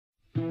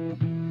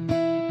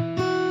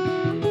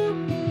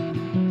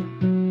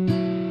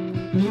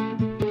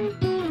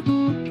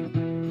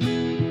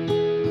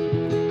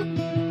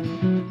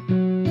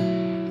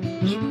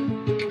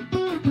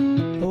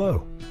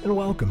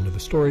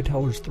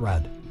Storyteller's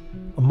Thread,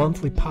 a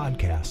monthly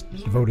podcast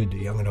devoted to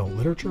young adult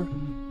literature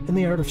and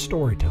the art of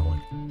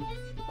storytelling.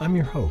 I'm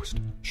your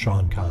host,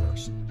 Sean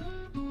Connors.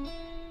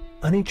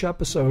 On each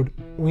episode,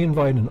 we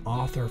invite an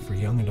author for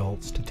young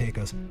adults to take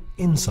us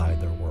inside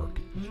their work,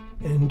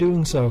 and in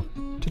doing so,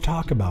 to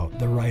talk about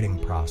their writing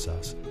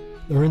process,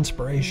 their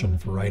inspiration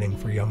for writing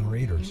for young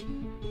readers,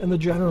 and the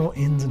general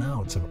ins and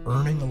outs of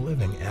earning a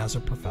living as a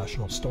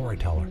professional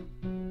storyteller.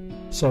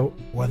 So,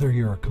 whether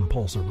you're a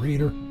compulsive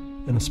reader,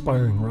 an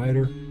aspiring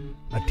writer,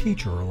 a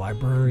teacher or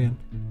librarian,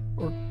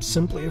 or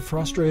simply a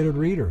frustrated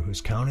reader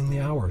who's counting the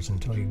hours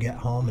until you get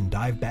home and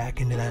dive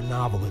back into that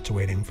novel that's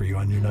waiting for you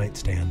on your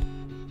nightstand,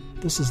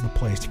 this is the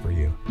place for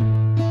you.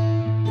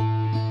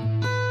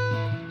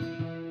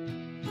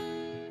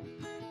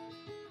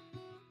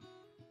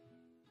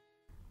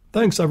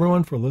 Thanks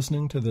everyone for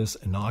listening to this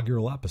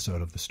inaugural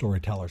episode of the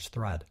Storyteller's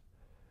Thread.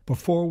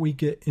 Before we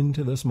get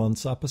into this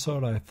month's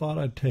episode, I thought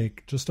I'd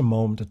take just a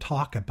moment to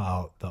talk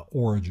about the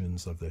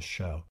origins of this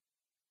show.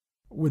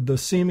 With the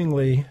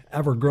seemingly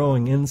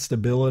ever-growing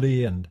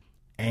instability and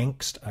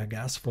angst, I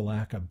guess, for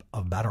lack of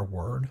a better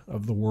word,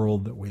 of the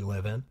world that we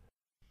live in,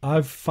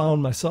 I've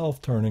found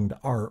myself turning to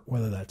art,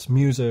 whether that's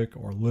music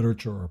or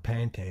literature or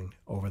painting,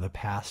 over the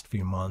past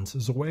few months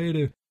as a way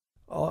to,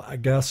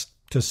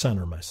 to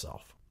center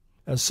myself.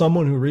 As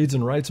someone who reads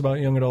and writes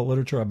about young adult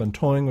literature, I've been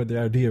toying with the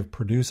idea of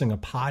producing a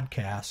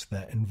podcast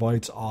that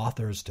invites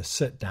authors to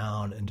sit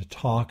down and to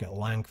talk at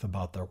length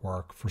about their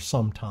work for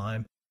some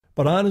time.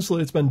 But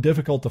honestly, it's been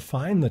difficult to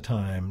find the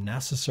time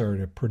necessary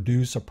to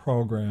produce a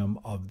program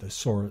of the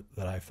sort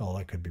that I felt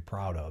I could be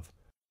proud of.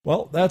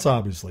 Well, that's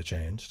obviously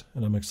changed,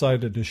 and I'm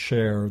excited to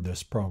share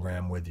this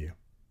program with you.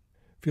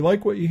 If you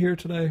like what you hear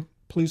today,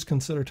 please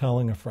consider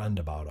telling a friend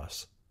about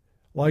us.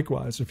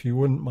 Likewise, if you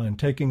wouldn't mind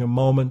taking a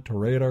moment to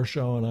rate our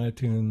show on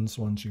iTunes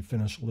once you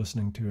finish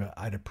listening to it,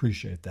 I'd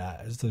appreciate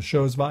that, as the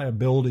show's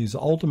viability is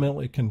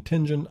ultimately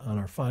contingent on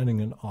our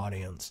finding an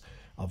audience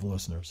of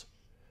listeners.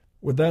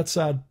 With that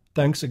said,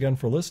 thanks again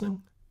for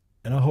listening,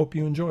 and I hope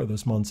you enjoy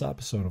this month's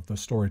episode of the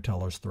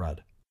Storyteller's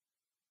Thread.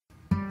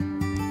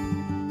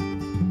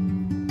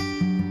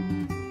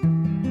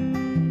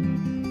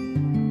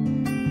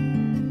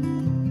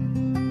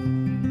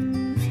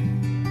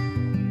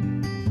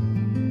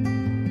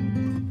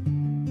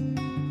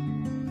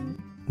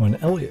 When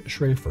Eliot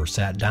Schrefer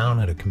sat down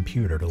at a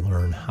computer to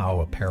learn how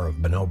a pair of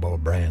Bonobo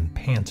brand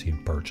pants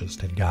he'd purchased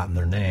had gotten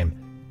their name,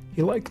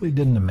 he likely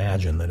didn't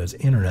imagine that his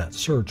internet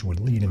search would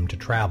lead him to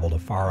travel to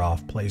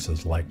far-off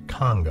places like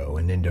Congo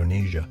and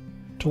Indonesia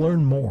to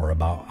learn more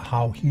about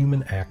how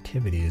human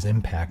activity is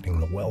impacting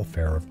the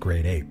welfare of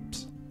great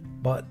apes.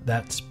 But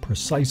that's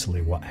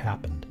precisely what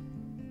happened.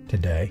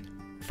 Today,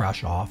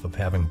 fresh off of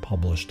having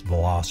published The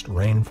Lost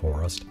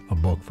Rainforest, a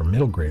book for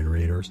middle grade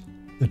readers,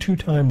 the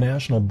two-time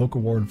National Book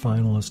Award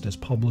finalist has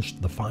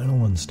published the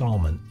final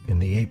installment in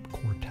The Ape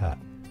Quartet,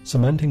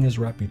 cementing his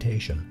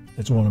reputation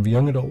as one of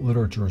young adult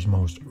literature's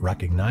most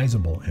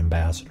recognizable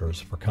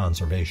ambassadors for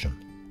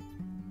conservation.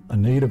 A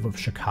native of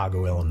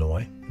Chicago,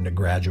 Illinois, and a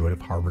graduate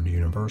of Harvard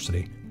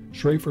University,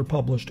 Schrefer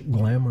published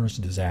Glamorous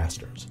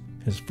Disasters,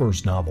 his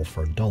first novel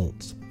for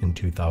adults, in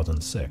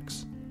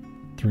 2006.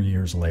 3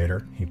 years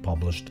later, he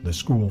published The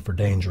School for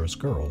Dangerous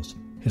Girls,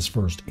 his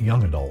first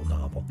young adult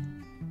novel.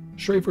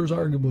 Schrefer is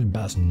arguably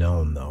best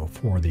known, though,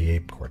 for The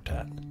Ape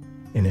Quartet.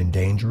 In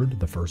Endangered,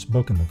 the first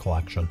book in the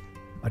collection,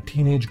 a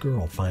teenage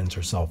girl finds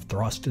herself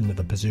thrust into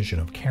the position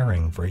of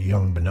caring for a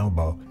young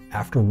bonobo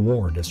after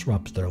war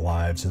disrupts their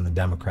lives in the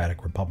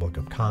Democratic Republic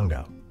of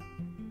Congo.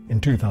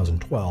 In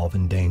 2012,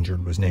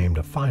 Endangered was named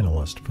a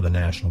finalist for the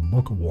National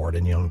Book Award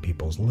in Young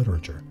People's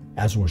Literature,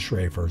 as was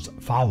Schrefer's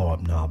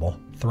follow-up novel,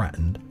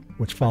 Threatened,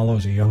 which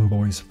follows a young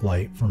boy's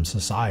flight from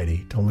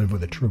society to live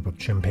with a troop of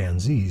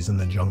chimpanzees in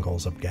the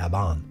jungles of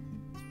Gabon.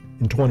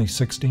 In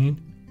 2016,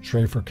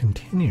 Schrefer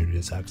continued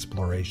his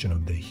exploration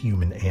of the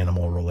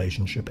human-animal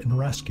relationship in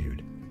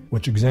Rescued,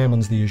 which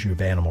examines the issue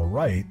of animal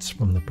rights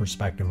from the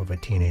perspective of a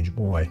teenage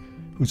boy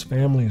whose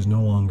family is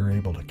no longer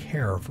able to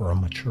care for a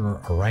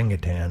mature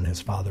orangutan his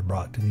father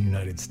brought to the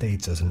United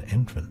States as an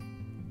infant.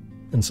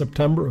 In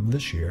September of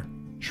this year,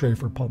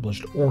 Schrefer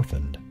published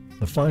Orphaned,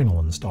 the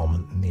final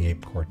installment in The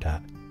Ape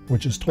Quartet,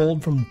 which is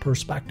told from the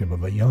perspective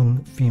of a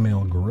young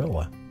female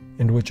gorilla,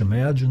 and which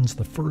imagines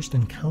the first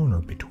encounter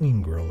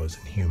between gorillas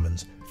and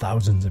humans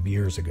thousands of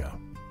years ago.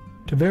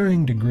 To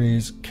varying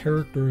degrees,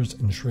 characters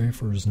in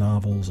Schrefer's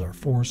novels are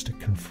forced to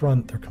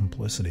confront their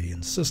complicity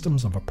in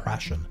systems of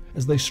oppression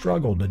as they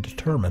struggle to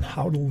determine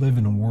how to live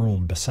in a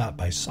world beset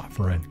by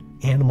suffering,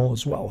 animal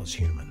as well as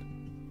human.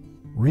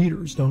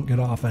 Readers don't get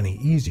off any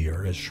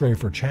easier as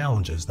Schrefer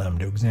challenges them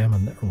to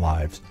examine their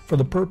lives for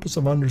the purpose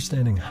of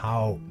understanding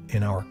how,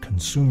 in our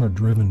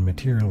consumer-driven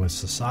materialist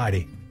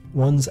society,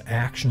 one's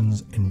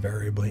actions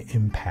invariably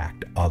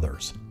impact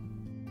others.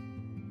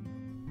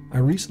 I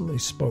recently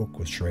spoke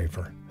with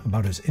Schrefer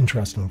about his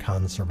interest in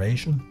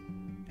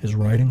conservation, his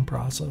writing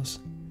process,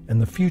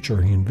 and the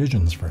future he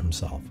envisions for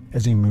himself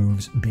as he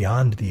moves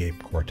beyond the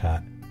Ape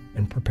Quartet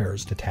and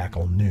prepares to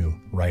tackle new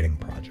writing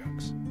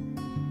projects.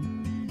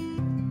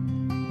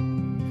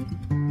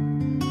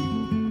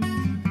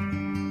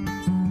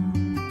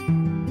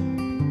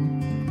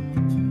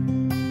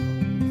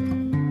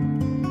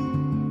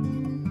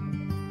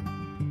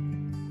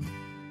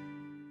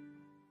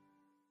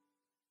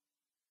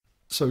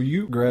 So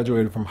you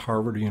graduated from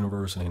Harvard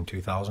University in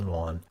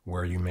 2001,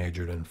 where you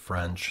majored in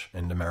French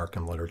and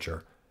American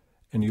literature.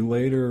 And you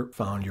later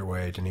found your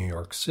way to New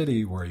York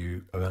City, where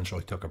you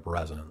eventually took up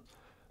residence.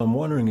 I'm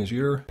wondering, as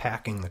you're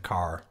packing the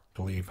car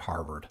to leave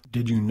Harvard,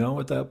 did you know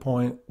at that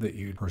point that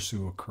you'd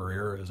pursue a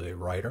career as a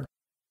writer?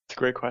 It's a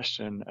great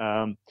question.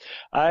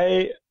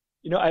 I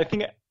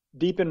think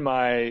deep in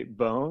my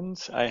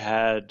bones, I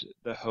had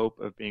the hope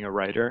of being a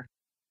writer.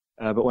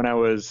 But when I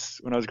was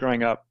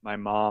growing up, my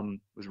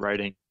mom was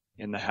writing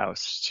in the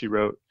house. She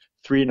wrote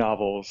three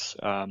novels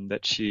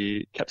that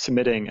she kept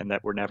submitting and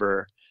that were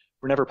never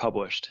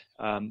published.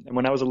 And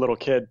when I was a little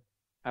kid,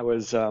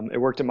 it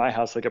worked in my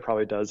house like it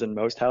probably does in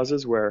most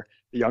houses, where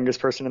the youngest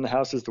person in the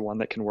house is the one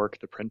that can work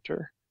the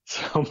printer.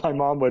 So my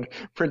mom would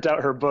print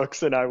out her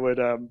books, and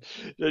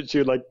she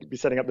would like be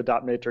setting up the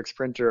dot matrix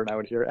printer, and I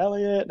would hear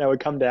Eliot, and I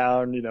would come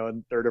down,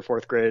 in third or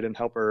fourth grade and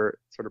help her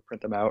sort of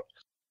print them out.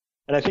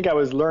 And I think I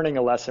was learning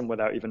a lesson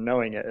without even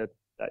knowing it at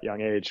that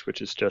young age,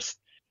 which is just,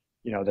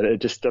 that it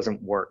just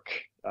doesn't work.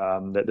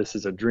 That this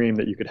is a dream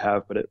that you could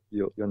have, but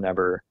you'll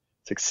never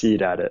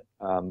succeed at it.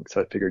 So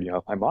I figured,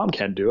 if my mom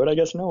can do it, I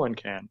guess no one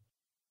can.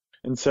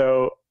 And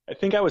so I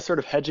think I was sort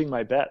of hedging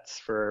my bets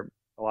for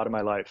a lot of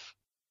my life.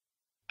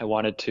 I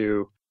wanted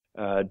to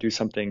do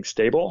something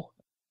stable.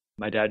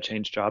 My dad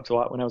changed jobs a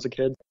lot when I was a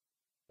kid.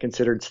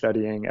 Considered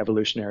studying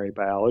evolutionary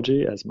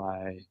biology as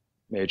my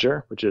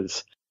major, which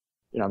is,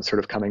 I'm sort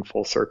of coming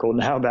full circle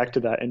now back to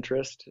that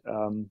interest.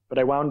 But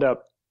I wound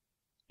up,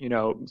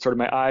 sort of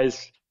my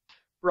eyes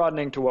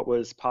broadening to what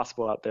was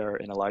possible out there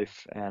in a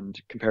life, and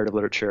comparative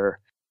literature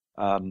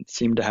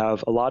seemed to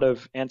have a lot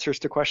of answers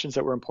to questions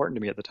that were important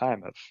to me at the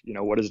time of,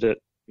 what does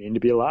it mean to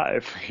be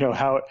alive?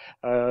 How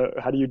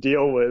do you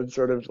deal with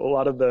sort of a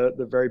lot of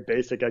the very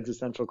basic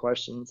existential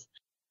questions?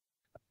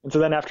 And so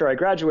then after I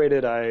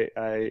graduated,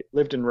 I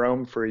lived in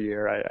Rome for a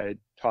year. I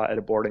taught at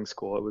a boarding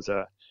school. It was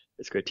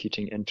basically a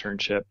teaching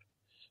internship.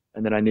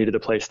 And then I needed a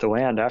place to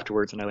land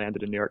afterwards, and I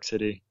landed in New York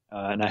City.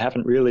 And I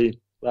haven't really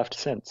left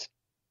since.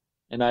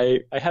 And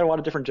I had a lot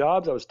of different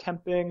jobs. I was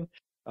temping.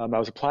 I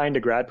was applying to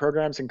grad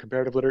programs in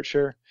comparative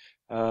literature.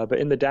 But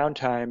in the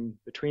downtime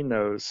between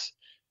those,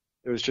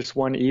 there was just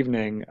one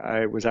evening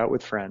I was out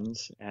with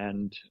friends,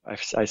 and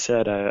I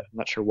said, I'm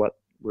not sure what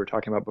we were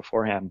talking about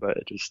beforehand, but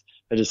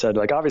I just said,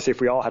 like, obviously if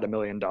we all had $1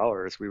 million,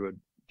 we would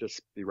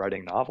just be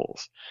writing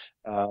novels.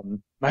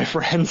 My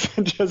friends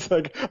just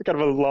like kind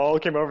of a lull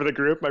came over the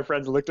group. My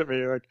friends looked at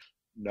me like,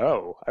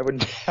 no, I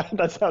wouldn't.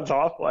 That sounds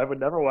awful. I would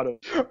never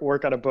want to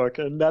work on a book.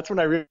 And that's when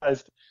I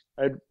realized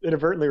I'd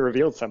inadvertently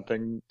revealed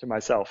something to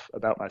myself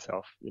about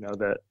myself,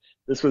 that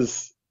this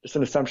was just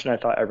an assumption I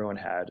thought everyone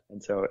had.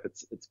 And so it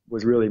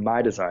was really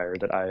my desire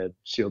that I had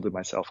shielded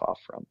myself off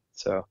from.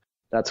 So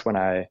that's when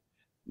I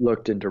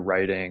looked into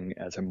writing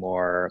as a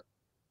more,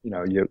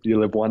 you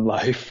live one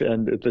life,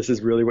 and if this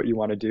is really what you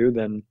want to do,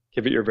 then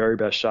give it your very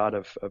best shot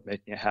of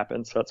making it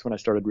happen. So that's when I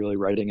started really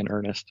writing in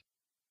earnest.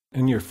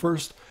 And your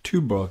first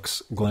two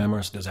books,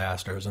 Glamorous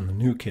Disasters and The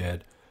New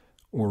Kid,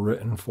 were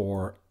written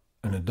for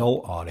an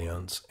adult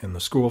audience, and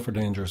The School for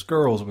Dangerous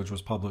Girls, which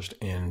was published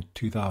in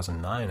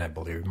 2009, I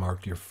believe,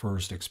 marked your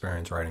first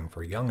experience writing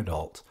for young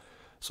adults.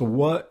 So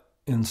what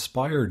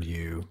inspired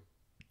you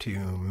to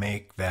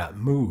make that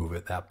move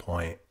at that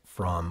point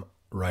from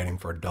writing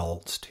for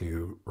adults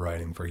to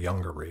writing for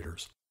younger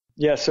readers?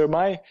 Yeah, so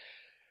my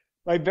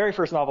very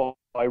first novel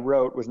I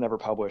wrote was never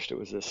published. It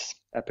was this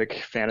epic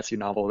fantasy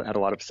novel that had a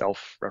lot of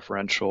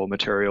self-referential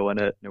material in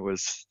it. And it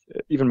was,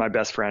 even my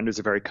best friend, who's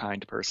a very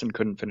kind person,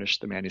 couldn't finish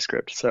the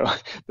manuscript. So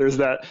there's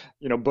that,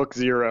 book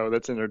zero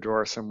that's in a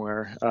drawer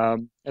somewhere.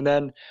 And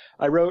then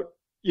I wrote,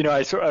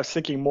 I was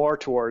thinking more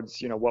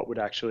towards, what would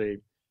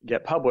actually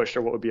get published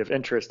or what would be of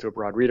interest to a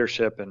broad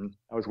readership. And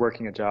I was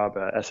working a job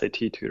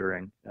SAT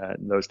tutoring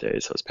in those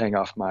days. So I was paying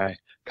off my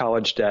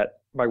college debt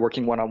by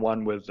working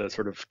one-on-one with the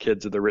sort of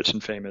kids of the rich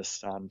and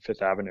famous on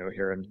Fifth Avenue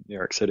here in New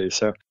York City.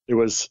 So it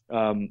was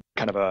kind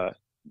of a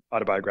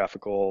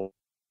autobiographical,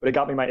 but it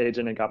got me my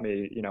agent and got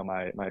me,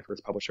 my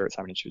first publisher at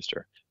Simon &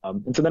 Schuster.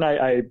 And so then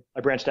I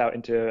branched out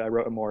I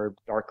wrote a more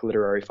dark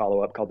literary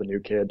follow-up called The New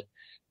Kid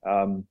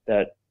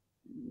that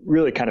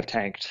really kind of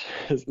tanked,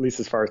 at least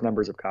as far as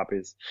numbers of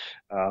copies.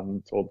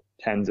 Sold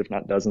tens, if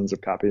not dozens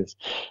of copies.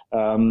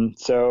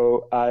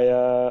 So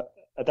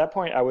at that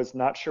point, I was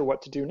not sure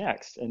what to do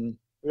next. And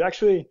it was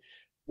actually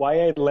why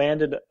it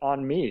landed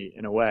on me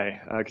in a way,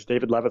 because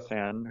David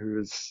Levithan,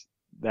 who's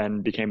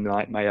then became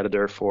my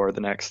editor for the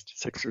next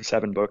 6 or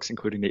 7 books,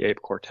 including the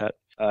Ape Quartet,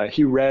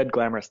 he read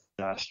Glamorous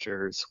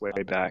Disasters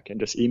way back and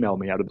just emailed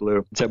me out of the blue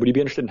and said, would you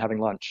be interested in having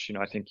lunch?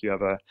 I think you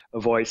have a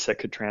voice that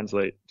could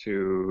translate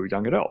to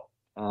young adult.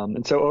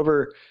 And so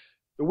over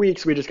the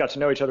weeks, we just got to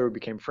know each other. We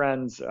became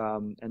friends.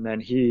 And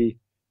then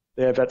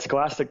they have at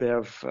Scholastic, they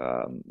have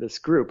this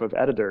group of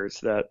editors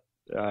that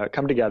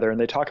come together and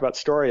they talk about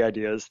story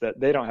ideas that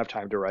they don't have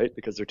time to write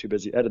because they're too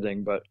busy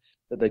editing, but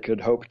that they could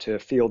hope to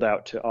field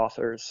out to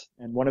authors.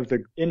 And one of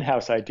the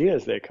in-house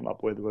ideas they come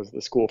up with was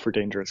the School for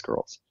Dangerous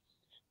Girls.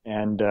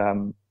 And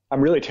I'm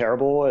really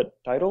terrible at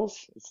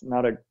titles. It's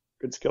not a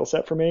good skill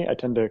set for me. I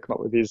tend to come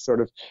up with these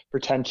sort of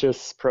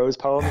pretentious prose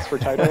poems for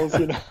titles,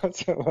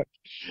 so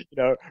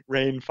like,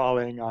 rain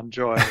falling on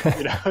joy,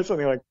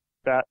 something like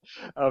that.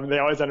 They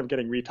always end up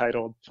getting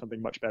retitled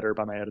something much better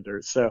by my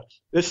editors. So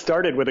this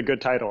started with a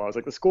good title. I was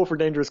like, The School for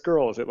Dangerous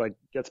Girls. It like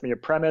gets me a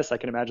premise. I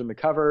can imagine the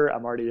cover.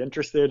 I'm already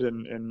interested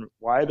in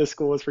why the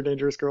school is for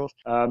dangerous girls.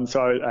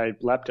 So I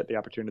leapt at the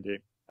opportunity.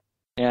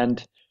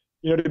 And,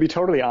 to be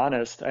totally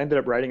honest, I ended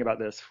up writing about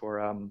this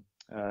for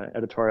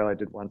editorial I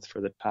did once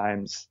for the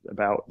Times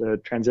about the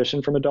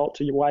transition from adult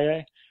to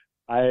YA.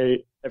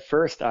 At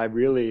first, I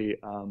really,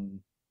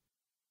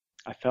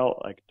 I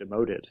felt like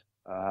demoted.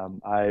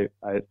 I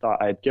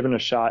thought I'd given a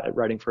shot at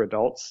writing for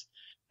adults,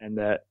 and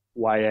that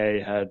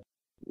YA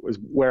was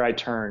where I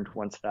turned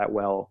once that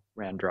well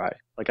ran dry.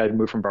 Like I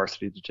moved from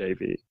varsity to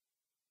JV.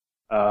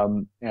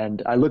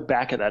 And I look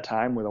back at that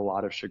time with a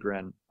lot of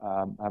chagrin.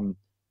 I'm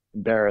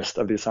embarrassed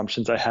of the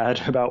assumptions I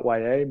had about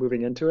YA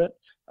moving into it.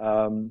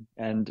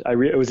 And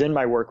it was in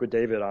my work with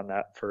David on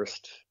that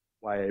first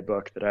YA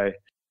book that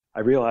I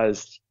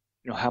realized,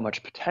 how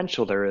much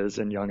potential there is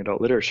in young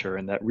adult literature,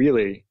 and that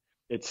really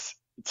it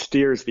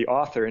steers the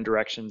author in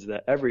directions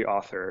that every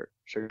author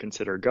should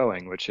consider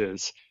going, which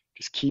is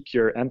just keep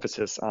your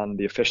emphasis on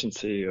the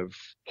efficiency of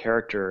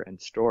character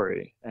and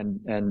story.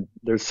 And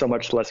there's so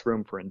much less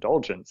room for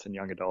indulgence in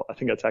young adult. I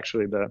think that's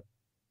actually the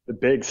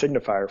big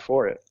signifier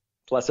for it.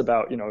 It's less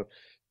about,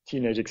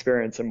 teenage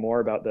experience and more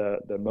about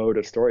the mode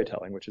of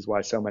storytelling, which is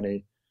why so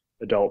many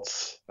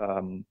adults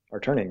are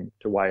turning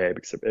to YA,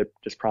 because it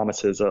just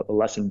promises a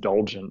less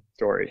indulgent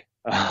story.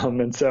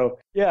 And so,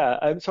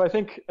 yeah, so I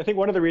think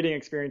one of the reading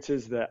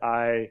experiences that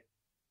I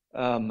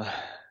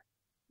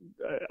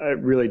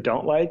really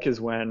don't like is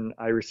when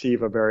I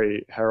receive a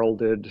very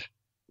heralded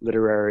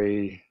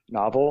literary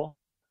novel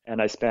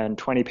and I spend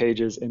 20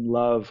 pages in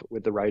love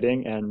with the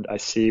writing and I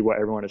see what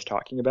everyone is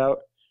talking about.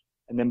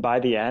 And then by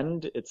the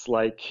end, it's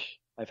like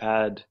I've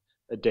had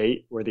a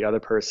date where the other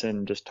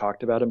person just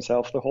talked about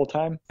himself the whole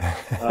time.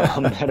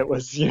 And it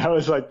was, it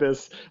was like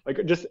this,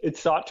 like just, it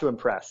sought to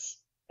impress.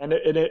 And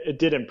it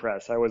did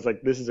impress. I was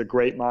like, this is a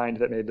great mind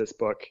that made this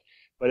book.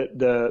 But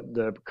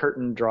the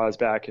curtain draws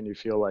back and you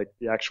feel like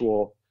the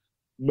actual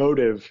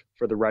motive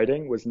for the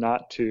writing was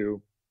not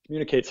to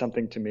communicate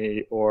something to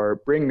me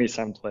or bring me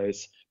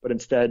someplace, but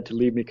instead to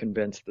leave me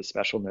convinced of the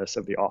specialness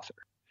of the author.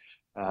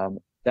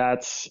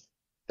 That's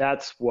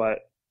what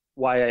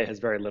YA has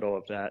very little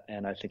of that.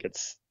 And I think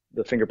it's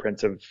the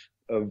fingerprints of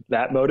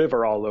that motive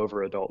are all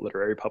over adult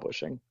literary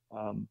publishing.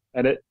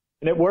 And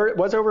it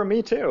was over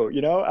me too.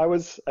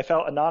 I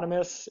felt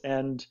anonymous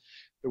and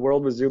the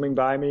world was zooming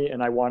by me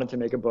and I wanted to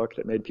make a book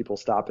that made people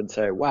stop and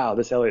say, wow,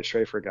 this Eliot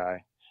Schrefer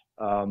guy.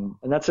 And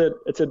it's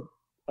an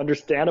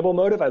understandable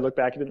motive. I look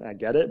back at it and I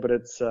get it, but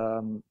it's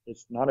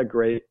not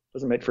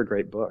doesn't make for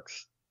great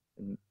books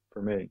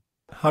for me.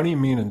 How do you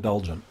mean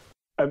indulgent?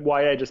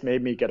 YA just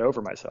made me get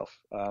over myself,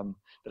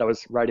 that I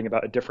was writing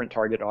about a different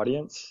target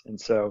audience.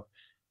 And so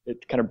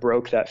it kind of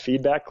broke that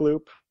feedback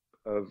loop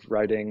of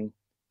writing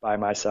by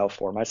myself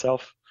for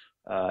myself.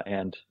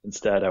 And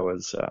instead I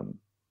was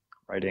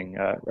writing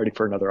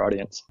for another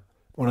audience.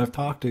 When I've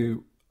talked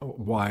to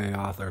YA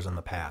authors in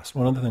the past,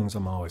 one of the things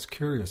I'm always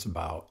curious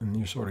about, and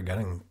you're sort of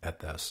getting at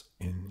this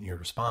in your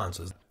response,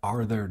 is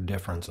are there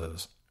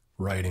differences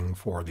writing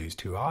for these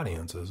two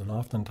audiences? And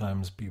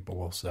oftentimes people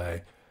will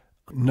say,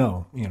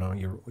 no,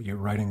 you're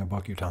writing a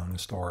book, you're telling a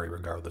story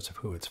regardless of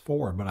who it's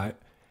for. But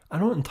I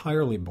don't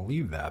entirely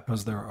believe that,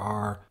 because there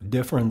are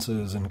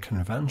differences and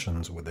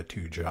conventions with the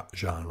two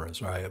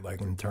genres, right? Like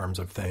in terms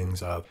of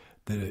things of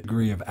the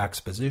degree of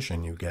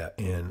exposition you get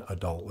in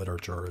adult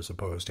literature as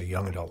opposed to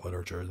young adult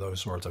literature,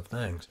 those sorts of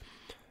things.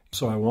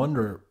 So I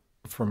wonder,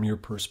 from your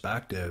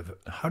perspective,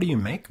 how do you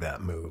make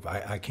that move?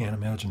 I can't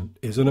imagine.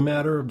 Is it a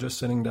matter of just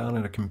sitting down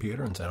at a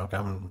computer and saying, okay,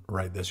 I'm going to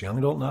write this young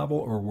adult novel?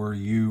 Or were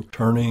you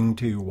turning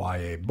to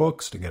YA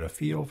books to get a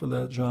feel for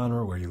that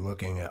genre? Were you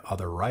looking at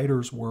other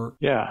writers' work?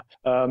 Yeah,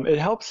 it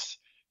helps.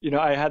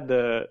 I had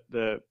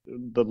the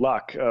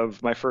luck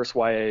of my first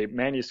YA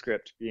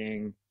manuscript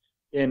being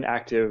in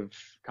active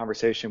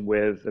conversation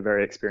with a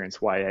very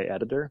experienced YA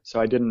editor. So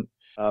I didn't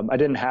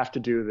have to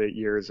do the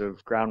years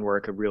of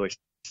groundwork of really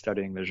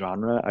studying the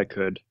genre. I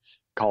could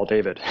call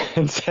David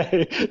and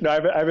say, no,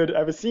 I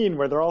have a scene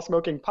where they're all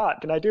smoking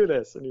pot. Can I do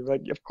this? And he's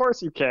like, of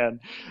course you can.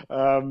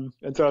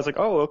 And so I was like,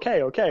 oh,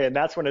 okay. And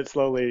that's when it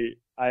slowly,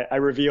 I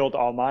revealed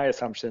all my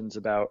assumptions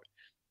about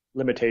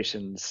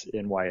limitations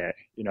in YA,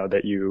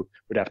 that you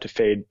would have to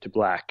fade to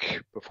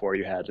black before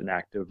you had an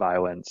act of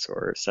violence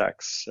or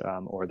sex,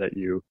 or that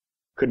you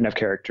couldn't have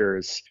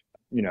characters,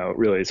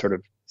 really sort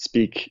of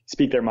speak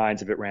their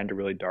minds if it ran to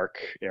really dark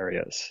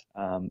areas.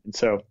 And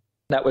so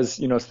that was,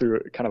 through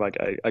kind of like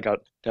I got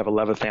to have a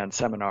Levithan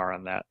seminar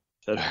on that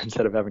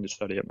instead of having to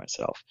study it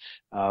myself.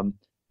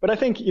 But I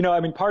think,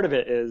 part of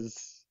it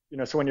is,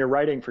 so when you're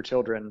writing for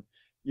children,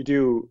 you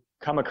do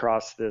come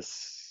across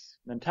this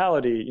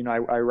mentality.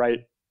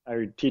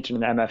 I teach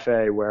in an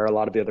MFA where a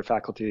lot of the other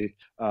faculty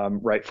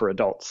write for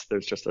adults.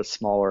 There's just a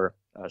smaller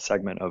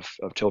segment of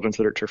children's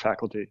literature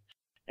faculty.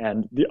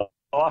 And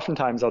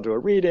oftentimes I'll do a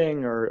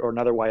reading or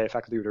another YA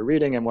faculty will do a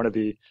reading, and one of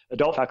the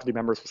adult faculty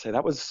members will say,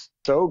 that was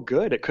so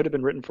good, it could have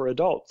been written for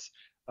adults.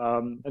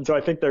 And so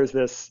I think there's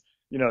this,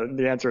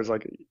 the answer is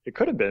like, it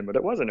could have been, but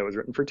it wasn't. It was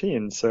written for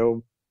teens.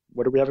 So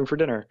what are we having for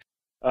dinner?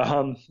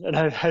 And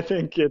I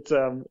think it's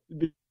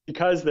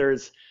because there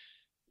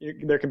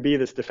can be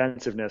this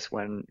defensive-ness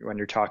when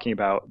you're talking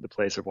about the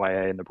place of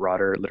YA in the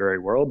broader literary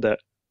world, that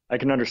I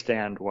can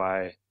understand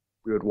why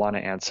we would want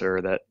to answer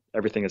that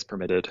everything is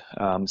permitted,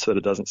 so that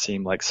it doesn't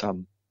seem like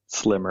some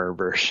slimmer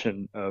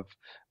version of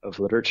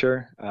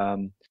literature.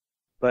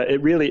 But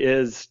it really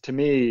is, to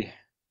me,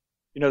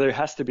 there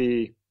has to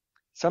be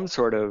some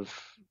sort of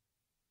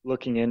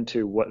looking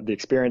into what the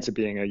experience of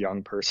being a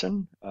young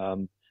person.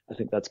 I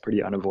think that's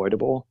pretty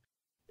unavoidable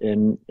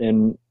in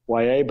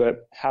YA,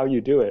 but how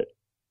you do it,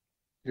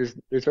 there's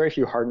very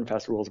few hard and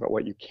fast rules about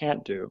what you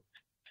can't do.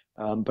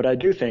 But I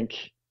do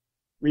think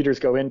readers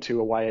go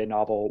into a YA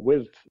novel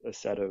with a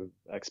set of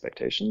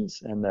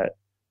expectations, and that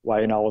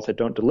YA novels that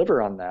don't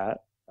deliver on that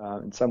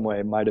in some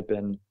way might have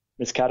been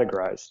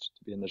miscategorized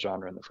to be in the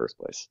genre in the first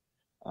place.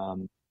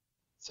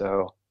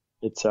 So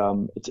it's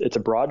a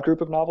broad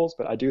group of novels,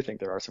 but I do think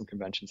there are some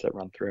conventions that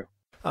run through.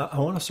 I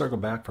want to circle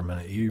back for a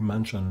minute. You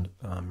mentioned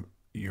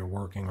your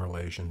working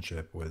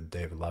relationship with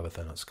David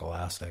Levithan at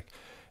Scholastic,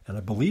 and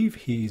I believe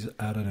he's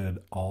edited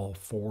all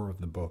 4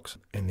 of the books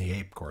in the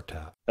Ape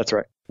Quartet. That's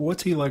right.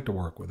 What's he like to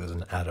work with as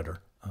an editor?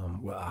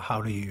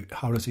 How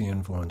does he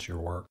influence your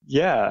work?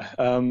 Yeah.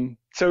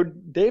 So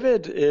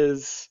David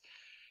is,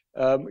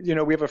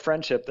 we have a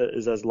friendship that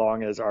is as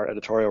long as our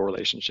editorial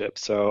relationship.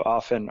 So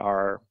often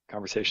our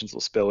conversations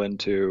will spill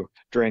into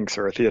drinks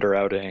or a theater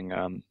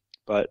outing.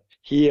 But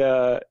he,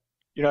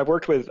 I've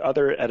worked with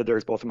other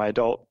editors, both in my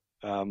adult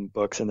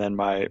books and then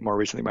more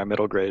recently my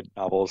middle grade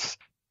novels.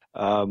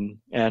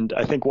 And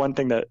I think one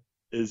thing that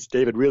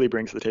David really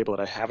brings to the table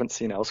that I haven't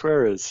seen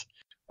elsewhere is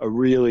a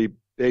really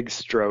big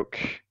stroke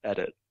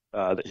edit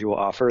that he will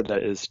offer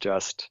that is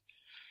just,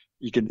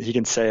 he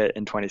can say it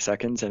in 20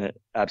 seconds and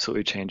it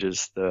absolutely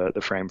changes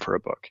the frame for a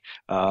book.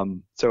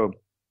 So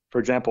for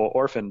example,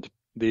 Orphaned,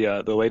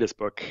 the latest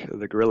book,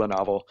 the gorilla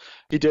novel,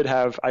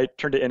 I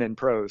turned it in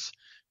prose.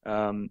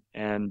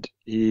 And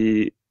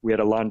we had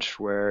a lunch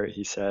where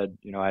he said,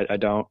 I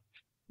don't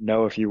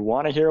know if you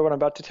want to hear what I'm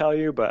about to tell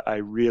you, but I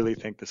really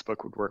think this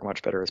book would work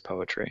much better as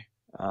poetry.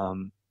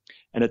 And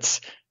it's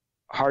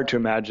hard to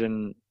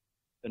imagine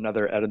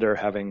another editor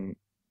having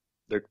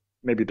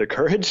maybe the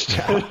courage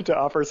to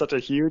offer such a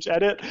huge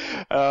edit,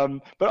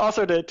 but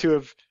also to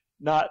have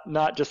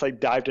not just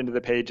like dived into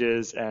the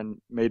pages and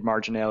made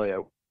marginalia,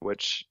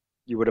 which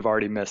you would have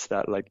already missed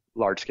that like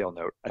large scale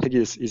note. I think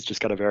he's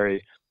just got a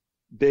very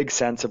big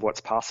sense of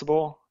what's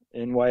possible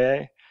in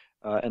YA,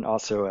 and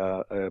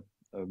also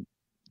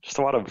just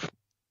a lot of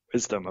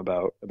wisdom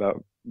about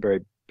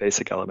very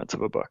basic elements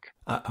of a book.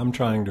 I'm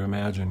trying to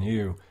imagine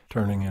you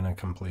turning in a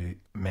complete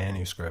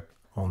manuscript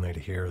only to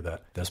hear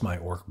that this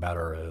might work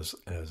better as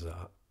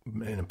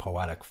in a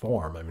poetic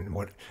form. I mean,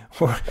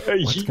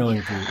 what's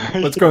going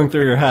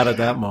through your head at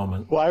that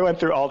moment? Well, I went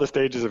through all the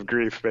stages of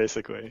grief,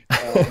 basically,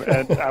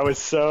 and I was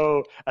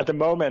so at the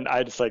moment.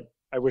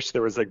 I wish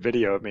there was like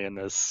video of me in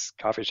this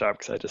coffee shop,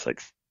 because I just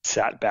like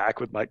sat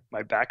back with my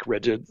back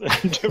rigid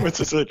and it was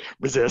just like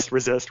resist.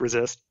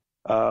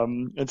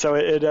 And so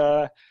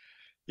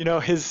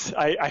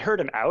I heard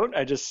him out.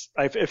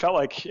 It felt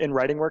like in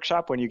writing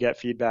workshop, when you get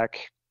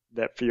feedback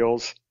that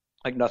feels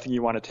like nothing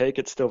you want to take,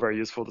 it's still very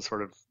useful to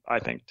sort of, I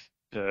think,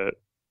 to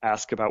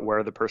ask about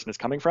where the person is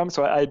coming from.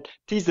 So I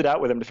teased it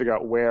out with him to figure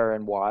out where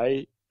and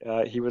why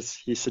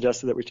he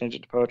suggested that we change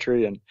it to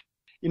poetry. And,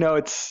 he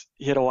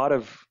had a lot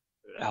of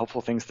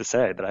helpful things to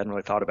say that I hadn't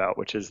really thought about,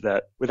 which is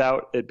that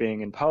without it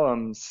being in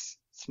poems,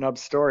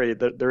 Snub's story,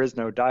 there is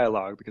no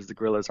dialogue because the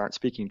gorillas aren't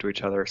speaking to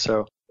each other.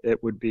 So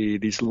it would be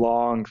these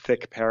long,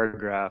 thick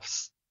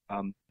paragraphs,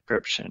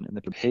 description, and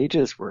the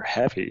pages were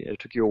heavy. It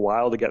took you a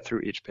while to get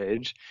through each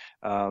page,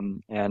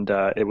 and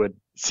it would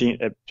seem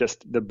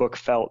the book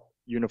felt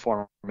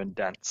uniform and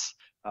dense,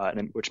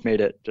 which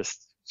made it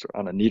just sort of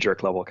on a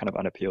knee-jerk level kind of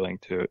unappealing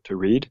to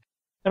read.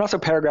 And also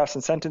paragraphs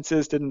and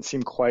sentences didn't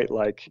seem quite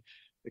like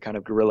the kind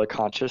of guerrilla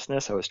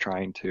consciousness I was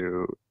trying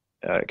to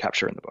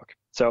capture in the book.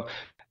 So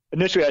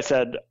initially I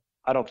said,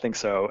 I don't think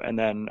so. And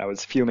then I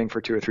was fuming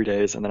for 2 or 3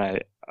 days, and then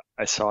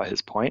I saw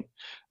his point.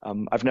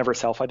 I've never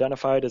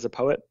self-identified as a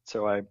poet,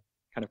 so I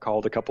kind of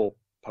called a couple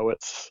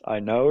poets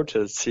I know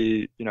to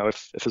see,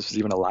 if this was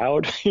even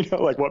allowed,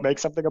 like what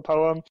makes something a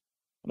poem.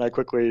 And I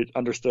quickly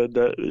understood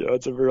that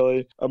it's a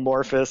really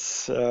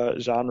amorphous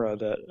genre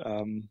that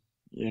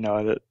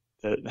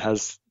that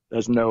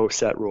has no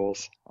set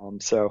rules.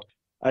 So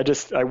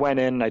I went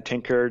in, I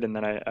tinkered, and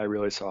then I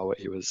really saw what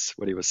he was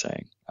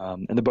saying.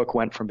 And the book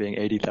went from being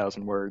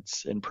 80,000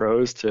 words in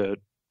prose to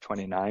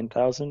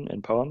 29,000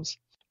 in poems.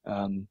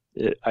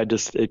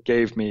 It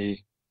gave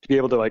me to be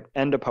able to like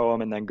end a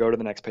poem and then go to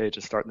the next page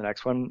and start the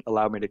next one,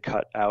 allowed me to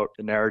cut out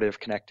the narrative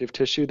connective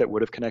tissue that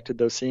would have connected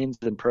those scenes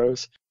in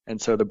prose. And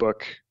so the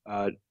book,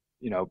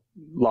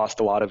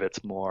 lost a lot of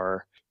its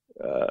more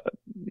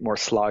more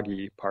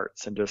sloggy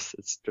parts, and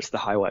it's just the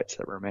highlights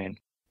that remain.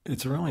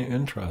 It's really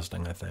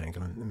interesting, I think,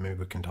 and maybe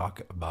we can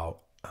talk about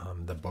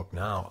the book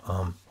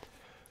now.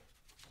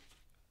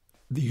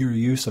 Your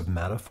use of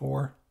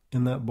metaphor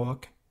in that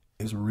book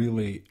is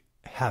really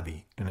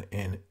heavy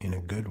in a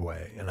good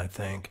way, and I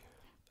think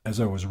as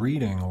I was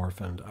reading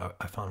Orphaned,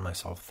 I found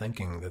myself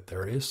thinking that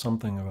there is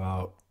something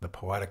about the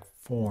poetic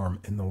form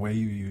in the way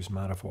you use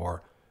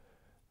metaphor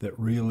that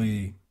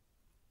really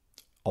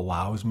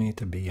allows me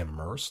to be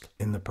immersed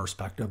in the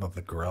perspective of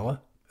the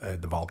gorilla,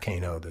 the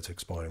volcano that's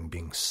exploding,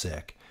 being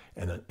sick,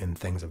 and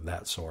things of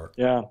that sort.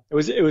 Yeah, it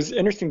was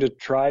interesting to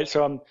try.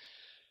 So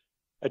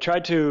I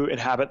tried to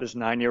inhabit this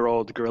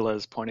 9-year-old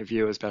gorilla's point of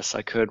view as best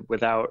I could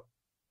without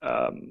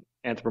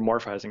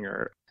anthropomorphizing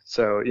her.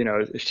 So,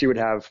 she would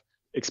have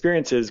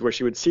experiences where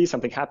she would see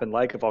something happen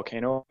like a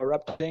volcano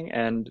erupting,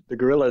 and the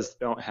gorillas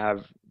don't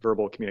have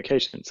verbal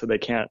communication, so they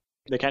can't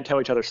tell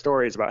each other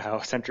stories about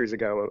how centuries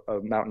ago a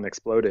mountain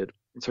exploded.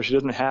 And so she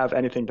doesn't have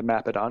anything to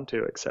map it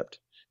onto except,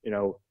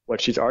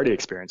 what she's already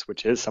experienced,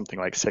 which is something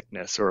like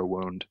sickness or a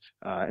wound.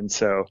 And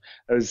so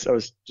I was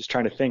just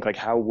trying to think, like,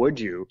 how would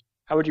you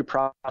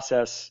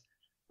process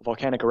a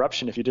volcanic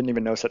eruption if you didn't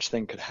even know such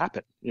thing could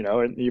happen,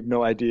 and you have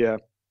no idea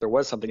there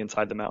was something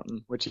inside the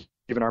mountain, which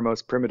even our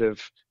most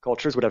primitive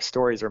cultures would have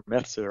stories or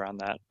myths around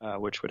that,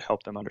 which would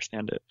help them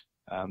understand it.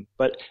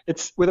 But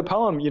it's with a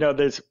poem,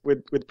 there's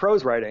with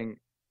prose writing,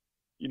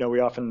 we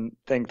often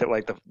think that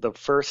like the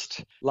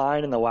first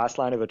line and the last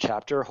line of a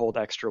chapter hold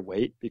extra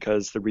weight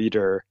because the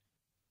reader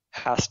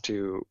has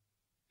to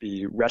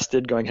be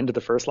rested going into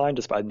the first line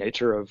just by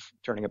nature of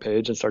turning a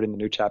page and starting the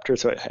new chapter.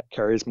 So it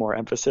carries more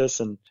emphasis.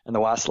 And the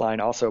last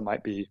line also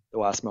might be the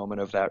last moment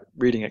of that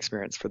reading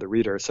experience for the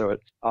reader. So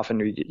often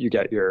you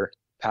get your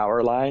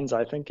power lines,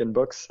 I think, in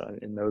books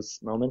in those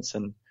moments.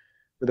 And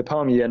with a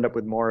poem, you end up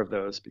with more of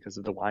those because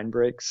of the line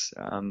breaks.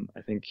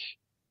 I think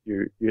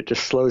it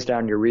just slows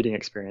down your reading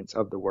experience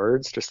of the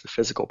words, just the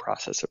physical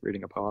process of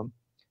reading a poem,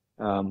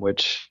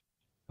 which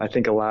I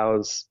think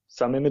allows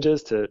some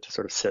images to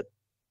sort of sit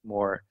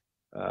more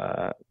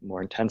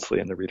intensely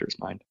in the reader's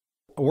mind.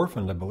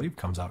 Orphaned, I believe,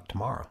 comes out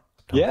tomorrow.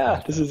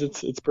 Yeah, this is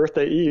its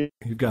birthday eve.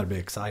 You've got to be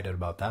excited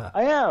about that.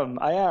 I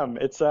am.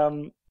 It's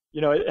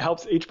it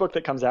helps. Each book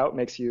that comes out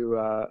makes you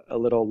a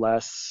little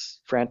less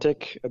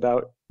frantic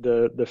about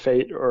the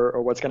fate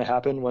or what's going to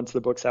happen once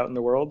the book's out in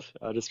the world,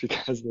 just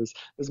because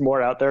there's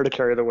more out there to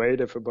carry the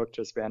weight if a book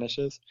just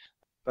vanishes.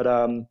 But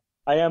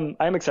I am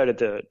excited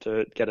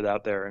to get it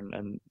out there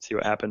and see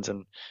what happens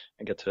and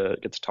get to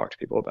talk to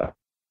people about it.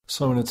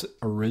 So in its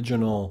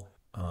original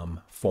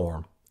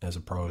form as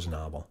a prose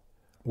novel,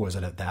 was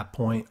it at that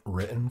point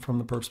written from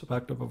the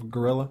perspective of a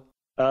gorilla?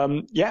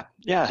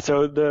 Yeah.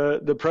 So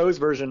the prose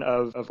version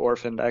of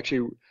Orphaned I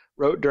actually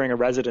wrote during a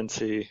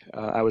residency.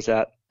 I was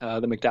at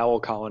the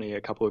McDowell colony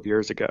a couple of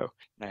years ago.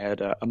 And I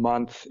had a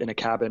month in a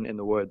cabin in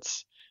the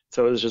woods.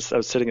 So I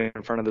was sitting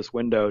in front of this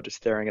window, just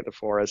staring at the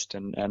forest,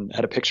 and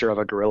had a picture of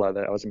a gorilla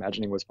that I was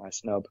imagining was my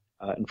snub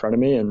in front of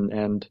me,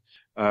 and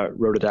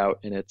wrote it out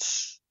in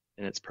its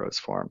prose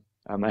form.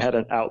 I had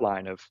an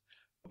outline of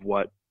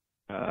what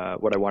I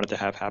wanted to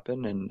have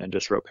happen, and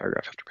just wrote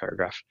paragraph after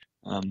paragraph.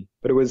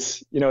 But it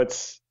was,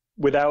 it's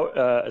without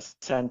a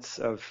sense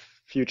of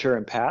future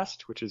and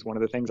past, which is one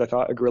of the things I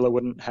thought a gorilla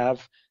wouldn't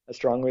have as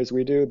strongly as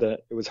we do. That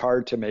it was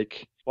hard to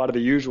make a lot of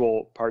the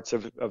usual parts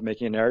of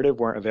making a narrative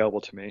weren't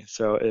available to me.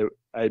 So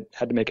I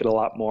had to make it a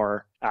lot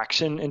more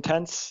action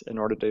intense in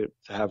order to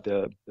have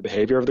the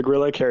behavior of the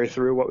gorilla carry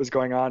through what was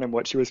going on and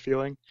what she was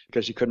feeling,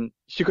 because she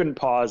couldn't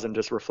pause and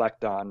just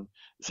reflect on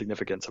the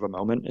significance of a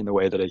moment in the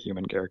way that a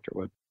human character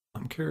would.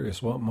 I'm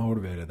curious, what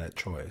motivated that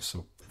choice?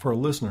 So for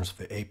listeners,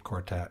 the Ape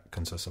Quartet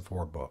consists of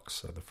 4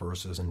 books. The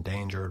first is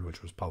Endangered,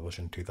 which was published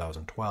in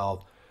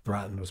 2012.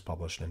 Threatened was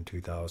published in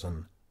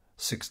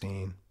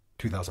 2014,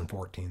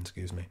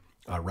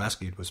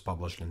 Rescued was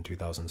published in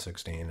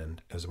 2016,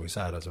 and as we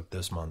said, as of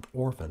this month,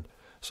 Orphaned.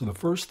 So the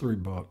first 3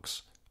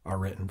 books are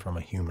written from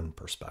a human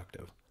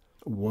perspective.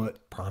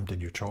 What prompted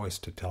your choice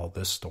to tell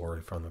this story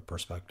from the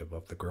perspective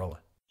of the gorilla?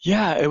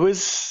 Yeah, it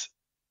was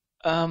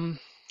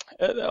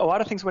a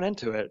lot of things went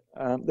into it.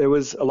 It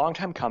was a long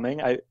time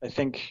coming. I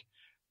think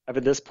I've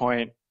at this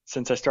point,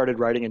 since I started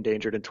writing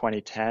Endangered in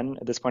 2010,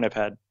 at this point I've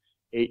had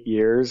 8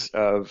 years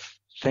of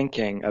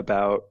thinking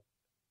about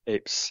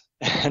apes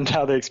and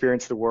how they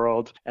experience the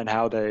world and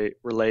how they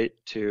relate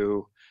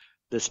to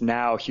this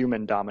now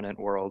human dominant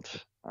world.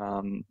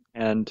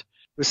 And it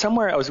was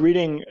somewhere I was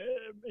reading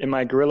in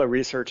my gorilla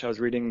research, I was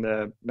reading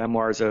the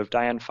memoirs of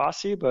Diane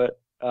Fossey, but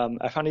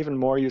I found even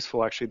more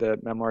useful actually the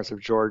memoirs of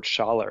George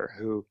Schaller,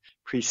 who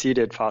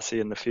preceded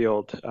Fossey in the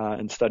field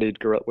and studied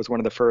was one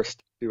of the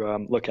first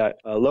to look at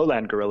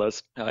lowland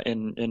gorillas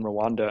in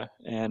Rwanda.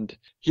 And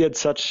he had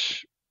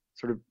such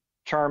sort of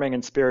charming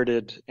and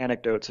spirited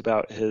anecdotes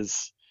about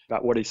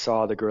what he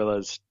saw the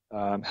gorillas,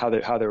 how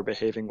they were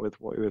behaving with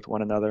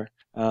one another.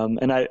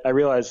 And I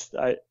realized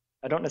I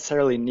don't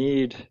necessarily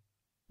need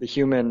the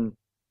human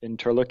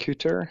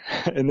interlocutor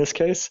in this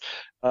case.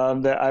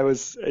 That I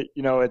was,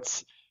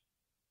 it's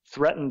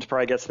Threatened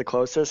probably gets the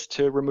closest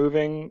to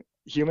removing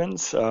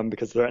humans,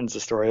 because Threatened's the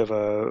story of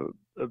a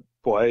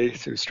boy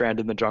who's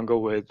stranded in the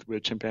jungle with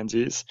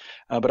chimpanzees.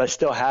 But I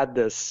still had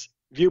this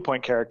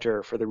viewpoint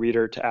character for the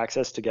reader to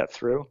access to get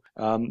through.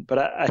 But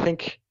I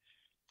think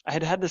I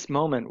had this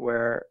moment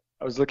where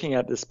I was looking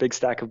at this big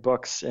stack of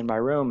books in my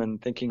room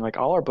and thinking like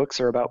all our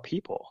books are about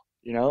people,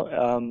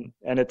 and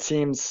it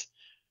seems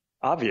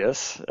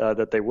obvious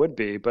that they would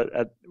be, but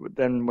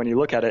then when you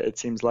look at it, it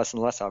seems less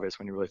and less obvious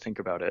when you really think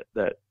about it,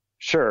 that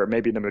sure,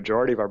 maybe the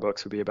majority of our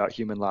books would be about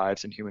human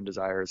lives and human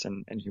desires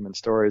and human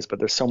stories, but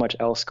there's so much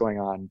else going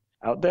on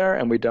out there,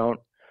 and we can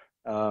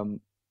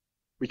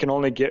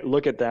only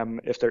look at them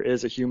if there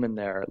is a human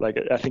there. Like,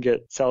 I think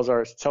it sells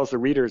the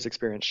reader's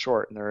experience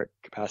short and their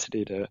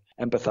capacity to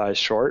empathize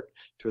short,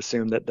 to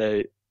assume that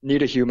they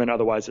need a human,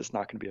 otherwise it's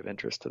not going to be of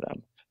interest to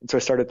them. And so I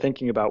started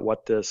thinking about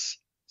what this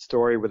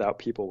story without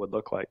people would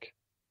look like.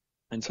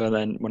 And so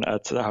then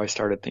that's how I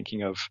started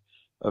thinking of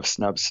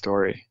Snub's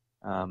story.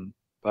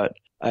 But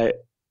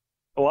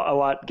a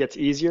lot gets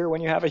easier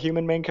when you have a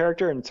human main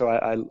character, and so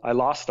I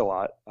lost a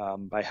lot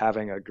by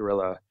having a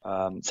gorilla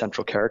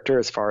central character,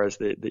 as far as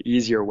the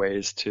easier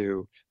ways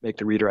to make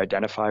the reader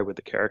identify with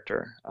the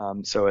character.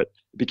 So it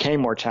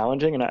became more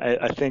challenging, and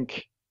I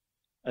think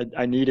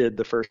I needed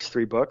the first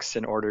 3 books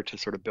in order to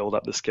sort of build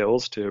up the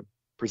skills to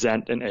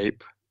present an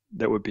ape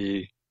that would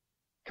be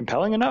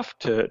compelling enough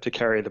to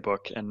carry the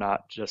book and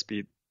not just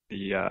be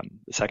the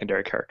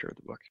secondary character of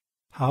the book.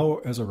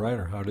 As a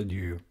writer, how did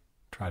you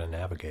try to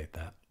navigate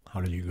that? How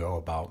did you go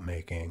about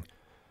making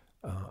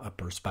a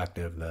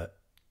perspective that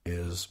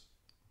is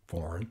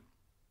foreign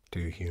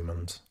to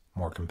humans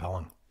more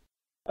compelling?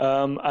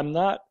 Since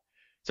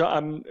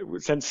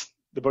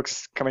the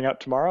book's coming out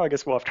tomorrow, I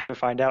guess we'll have to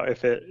find out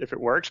if it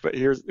works. But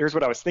here's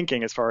what I was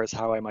thinking as far as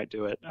how I might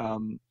do it.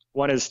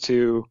 One is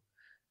to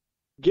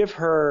give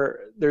her,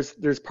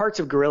 there's parts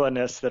of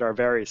gorilla-ness that are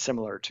very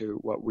similar to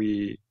what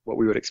we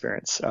would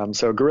experience.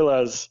 So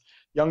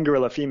young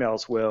gorilla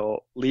females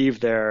will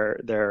leave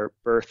their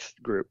birth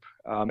group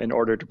in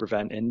order to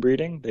prevent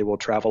inbreeding. They will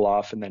travel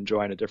off and then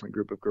join a different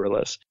group of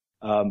gorillas.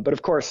 But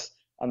of course,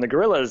 on the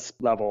gorilla's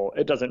level,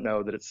 it doesn't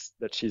know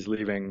that she's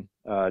leaving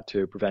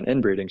to prevent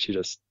inbreeding. She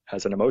just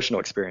has an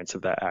emotional experience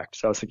of that act.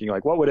 So I was thinking,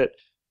 like, what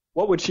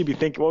would she be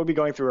thinking? What would be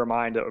going through her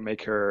mind that would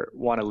make her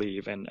want to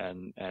leave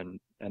and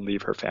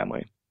leave her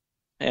family?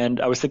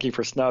 And I was thinking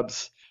for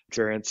Snub's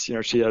experience,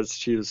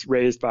 she was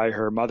raised by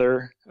her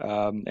mother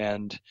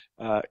and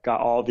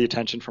got all the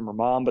attention from her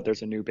mom, but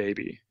there's a new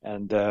baby,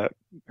 and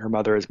her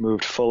mother has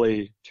moved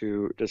fully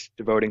to just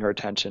devoting her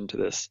attention to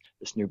this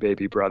new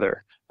baby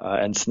brother.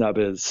 And Snub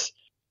is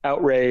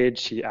outraged.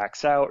 She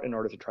acts out in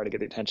order to try to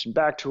get the attention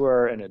back to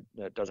her, and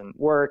it doesn't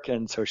work.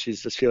 And so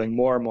she's just feeling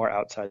more and more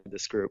outside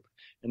this group.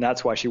 And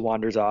that's why she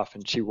wanders off,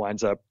 and she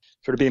winds up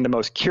sort of being the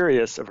most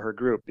curious of her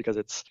group, because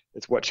it's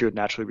what she would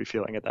naturally be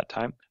feeling at that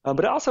time.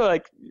 But also,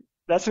 like,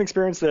 that's an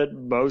experience that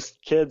most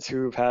kids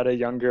who've had a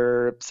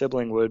younger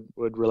sibling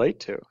would relate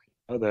to.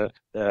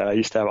 I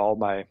used to have all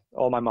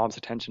my mom's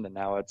attention, and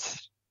now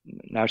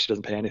she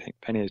doesn't pay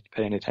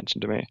any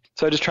attention to me.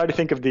 So I just try to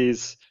think of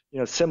these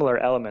similar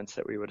elements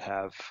that we would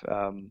have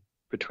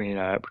between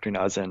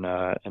us and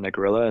a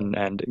gorilla,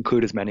 and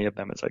include as many of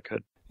them as I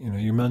could.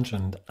 You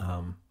mentioned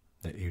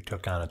that you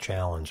took on a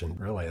challenge, and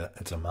really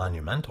it's a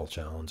monumental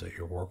challenge that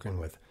you're working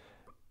with.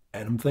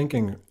 And I'm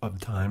thinking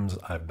of times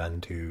I've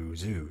been to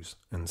zoos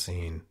and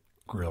seen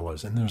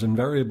gorillas, and there's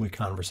invariably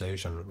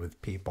conversation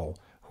with people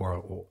who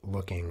are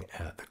looking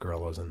at the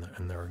gorillas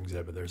in their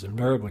exhibit. There's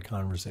invariably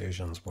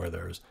conversations where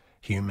there's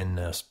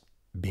humanness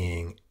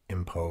being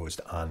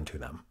imposed onto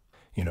them.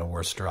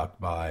 We're struck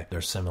by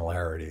their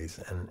similarities,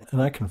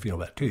 and I can feel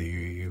that too.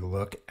 You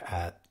look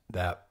at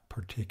that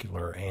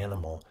particular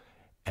animal,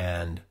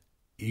 and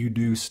you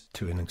do,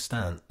 to an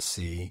extent,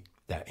 see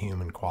that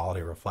human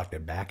quality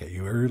reflected back at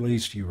you, or at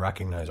least you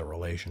recognize a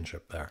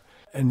relationship there.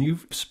 And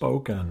you've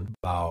spoken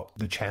about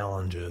the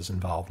challenges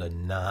involved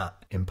in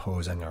not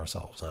imposing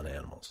ourselves on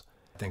animals.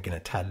 I think in a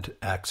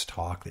TEDx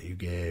talk that you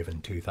gave in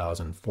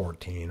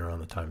 2014, around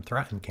the time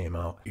Threatened came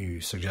out,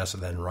 you suggested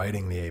that in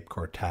writing the Ape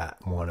Quartet,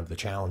 one of the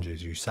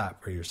challenges you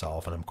set for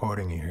yourself, and I'm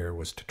quoting you here,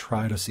 was to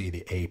try to see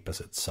the ape as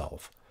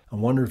itself. I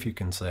wonder if you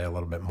can say a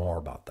little bit more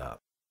about that.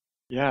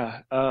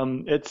 Yeah,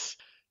 it's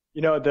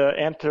the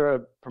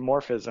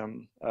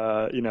anthropomorphism,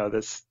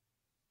 this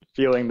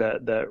feeling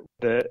that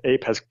the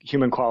ape has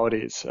human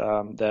qualities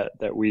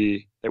that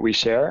we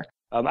share.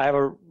 I have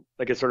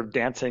a sort of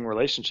dancing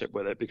relationship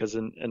with it, because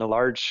to a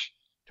large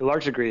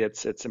degree,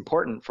 it's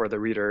important for the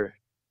reader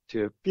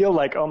to feel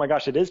like, oh my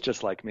gosh, it is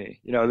just like me.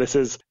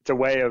 It's a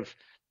way of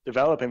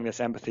developing this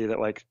empathy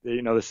that, like,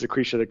 this is a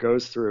creature that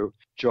goes through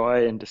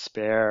joy and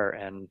despair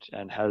and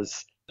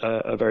has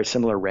a very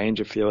similar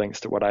range of feelings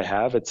to what I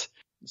have. It's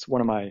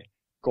one of my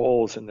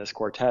goals in this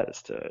quartet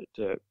is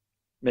to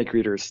make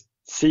readers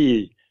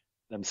see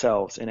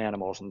themselves in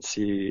animals and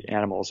see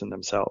animals in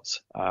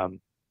themselves.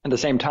 At the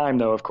same time,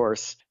 though, of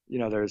course,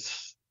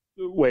 there's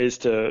ways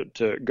to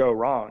go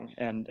wrong.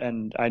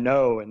 And I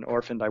know in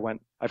Orphaned,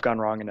 I've gone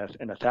wrong in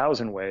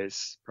 1,000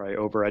 ways, probably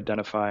over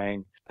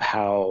identifying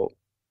how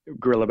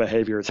gorilla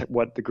behavior is,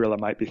 what the gorilla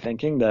might be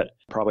thinking that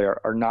probably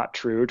are not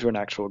true to an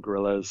actual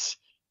gorilla's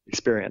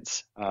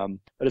experience.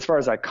 But as far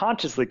as I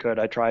consciously could,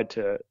 I tried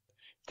to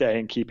stay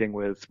in keeping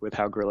with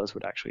how gorillas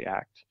would actually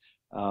act.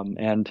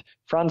 And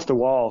Franz de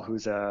Waal,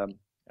 who's a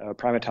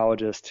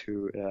primatologist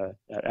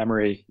at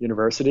Emory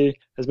University,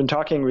 has been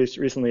talking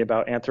recently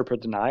about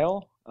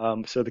anthropodenial.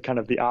 So the kind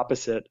of the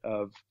opposite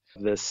of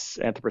this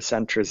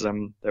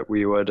anthropocentrism that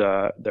we would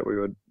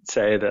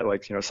say that,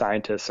 like,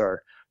 scientists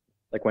are,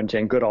 like when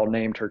Jane Goodall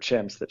named her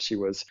chimps, that she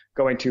was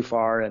going too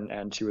far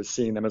and she was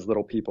seeing them as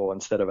little people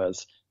instead of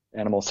as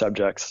animal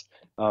subjects.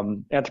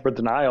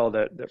 Anthropodenial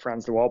that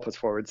Franz de Waal puts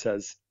forward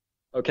says,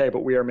 okay,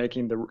 but we have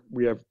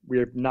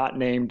not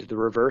named the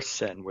reverse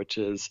sin, which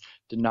is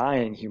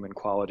denying human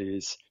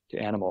qualities to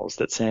animals.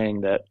 That's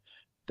saying that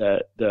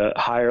the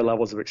higher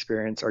levels of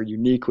experience are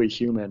uniquely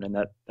human, and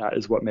that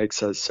is what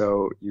makes us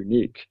so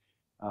unique.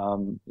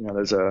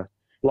 There's a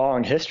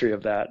long history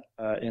of that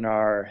in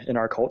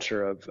our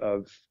culture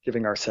of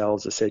giving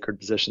ourselves a sacred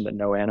position that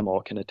no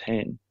animal can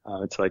attain.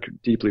 It's like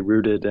deeply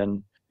rooted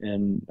in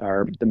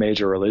the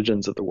major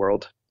religions of the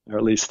world, or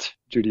at least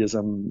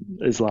Judaism,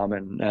 Islam,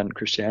 and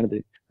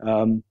Christianity.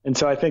 And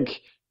so I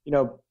think,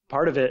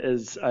 part of it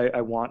is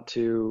I want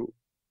to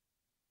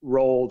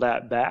roll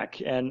that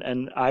back,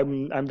 and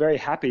I'm very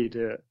happy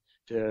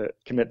to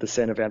commit the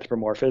sin of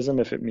anthropomorphism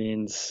if it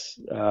means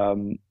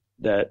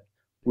that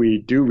we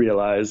do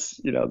realize,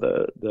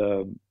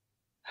 the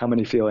how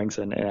many feelings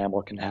an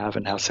animal can have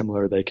and how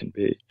similar they can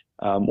be.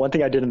 One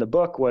thing I did in the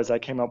book was I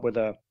came up with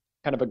a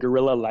kind of a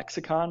gorilla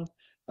lexicon.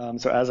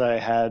 So as I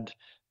had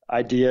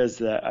ideas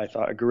that I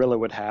thought a gorilla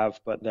would have,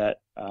 but that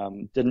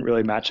didn't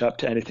really match up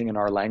to anything in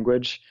our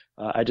language,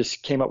 I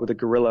just came up with a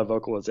gorilla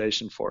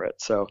vocalization for it.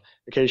 So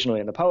occasionally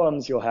in the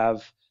poems, you'll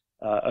have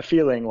a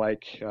feeling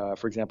like,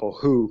 for example,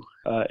 hoo,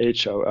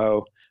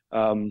 H-O-O,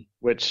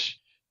 which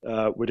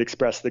would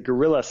express the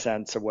gorilla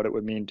sense of what it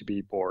would mean to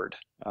be bored.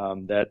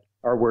 That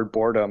our word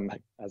boredom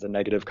has a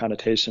negative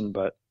connotation,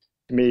 but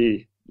to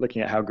me,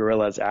 looking at how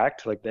gorillas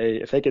act, like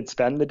if they could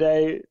spend the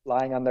day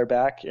lying on their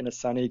back in a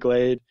sunny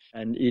glade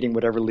and eating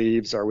whatever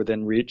leaves are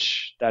within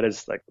reach, that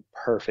is like the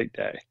perfect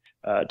day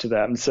to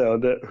them. So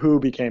the who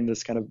became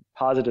this kind of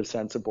positive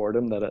sense of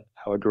boredom,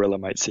 how a gorilla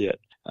might see it.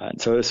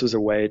 And so this was a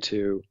way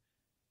to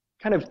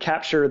kind of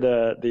capture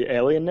the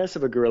alienness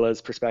of a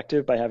gorilla's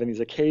perspective by having these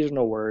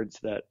occasional words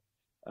that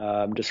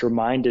just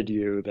reminded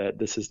you that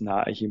this is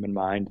not a human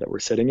mind that we're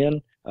sitting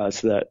in,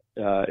 so that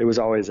it was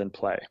always in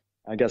play.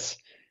 I guess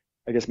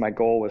my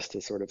goal was to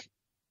sort of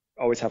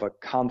always have a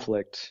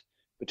conflict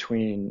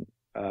between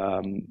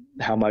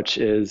how much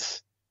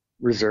is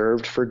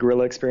reserved for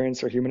gorilla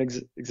experience or human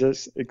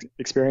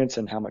experience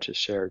and how much is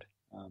shared,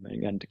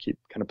 and to keep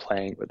kind of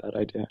playing with that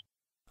idea.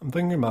 I'm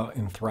thinking about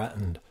in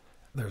Threatened,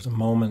 there's a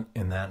moment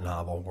in that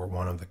novel where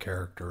one of the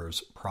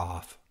characters,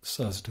 Prof,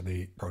 says to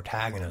the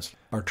protagonist,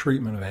 our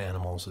treatment of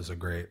animals is a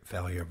great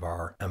failure of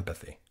our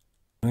empathy.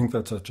 I think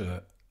that's such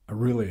a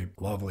really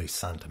lovely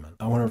sentiment.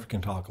 I wonder if you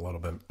can talk a little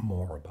bit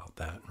more about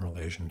that in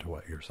relation to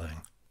what you're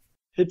saying.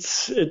 It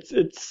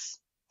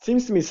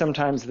seems to me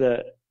sometimes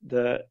that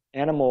the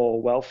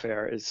animal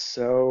welfare is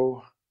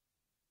so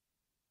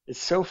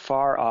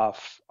far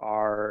off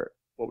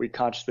what we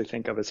consciously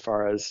think of as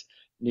far as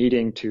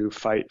needing to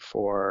fight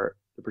for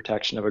the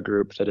protection of a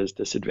group that is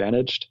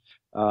disadvantaged.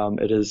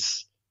 It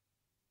is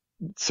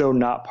so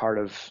not part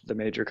of the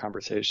major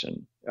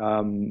conversation.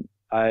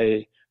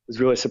 I was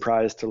really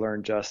surprised to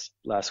learn just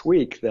last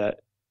week that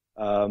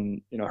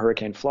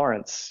Hurricane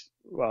Florence,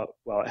 while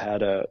it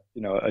had a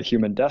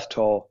human death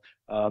toll,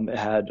 it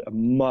had a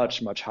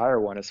much, much higher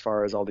one as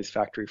far as all these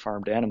factory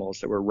farmed animals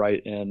that were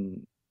right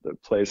in the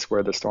place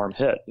where the storm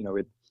hit.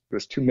 It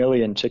was 2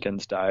 million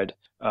chickens died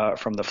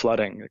from the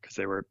flooding because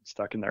they were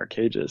stuck in their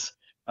cages,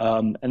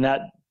 and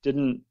that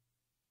didn't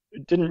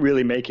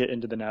really make it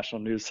into the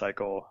national news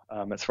cycle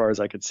as far as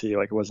I could see.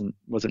 Like, it wasn't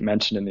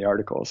mentioned in the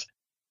articles,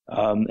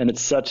 and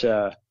it's such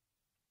a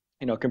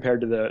compared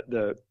to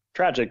the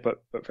tragic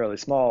but fairly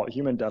small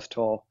human death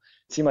toll,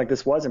 it seemed like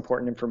this was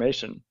important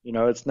information.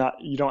 It's not,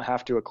 you don't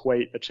have to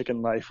equate a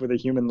chicken life with a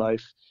human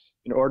life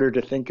in order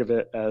to think of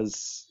it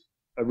as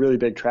a really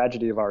big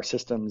tragedy of our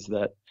systems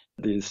that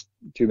these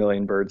 2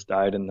 million birds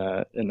died in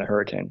the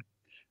hurricane.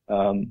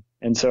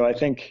 And so I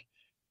think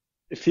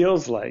it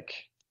feels like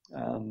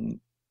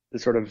the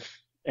sort of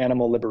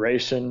animal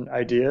liberation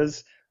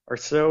ideas are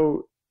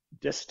so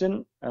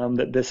distant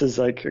that this is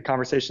like a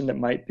conversation that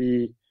might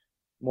be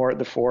more at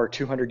the fore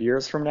 200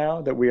 years from now,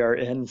 that we are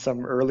in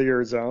some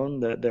earlier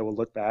zone that they will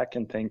look back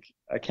and think,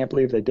 I can't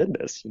believe they did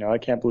this. I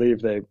can't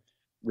believe they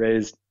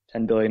raised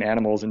 10 billion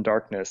animals in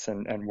darkness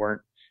and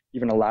weren't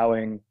even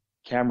allowing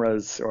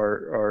cameras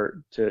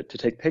or to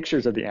take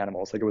pictures of the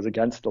animals. Like, it was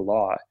against the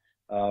law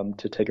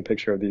to take a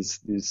picture of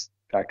these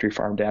factory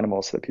farmed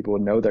animals so that people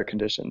would know their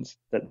conditions,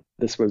 that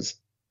this was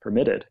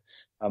permitted.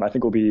 I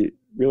think will be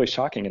really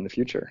shocking in the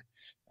future.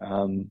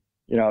 I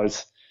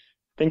was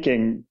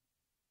thinking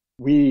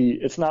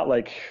it's not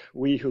like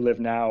we who live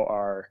now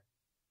are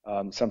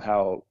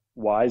somehow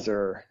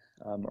wiser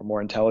or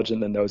more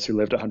intelligent than those who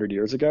lived 100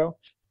 years ago.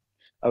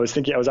 I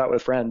was out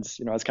with friends,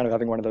 I was kind of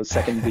having one of those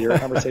second beer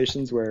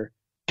conversations where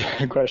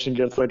the question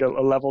gets like a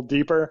level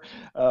deeper.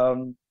 I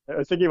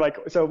was thinking like,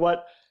 so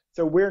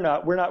we're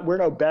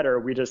no better.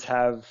 We just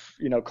have,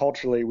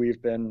 culturally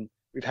we've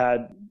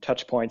had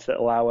touch points that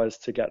allow us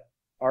to get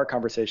our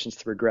conversations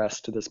to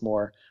regress to this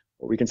more,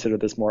 what we consider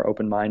this more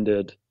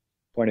open-minded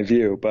point of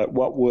view. But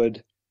what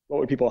would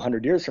people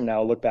 100 years from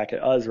now look back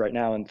at us right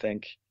now and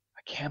think,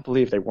 I can't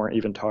believe they weren't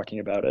even talking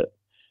about it.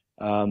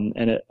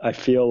 I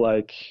feel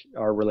like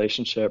our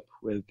relationship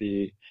with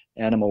the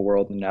animal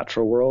world and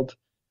natural world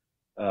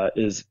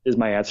is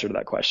my answer to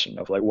that question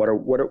of like, what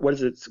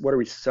are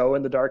we so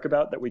in the dark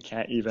about that we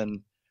can't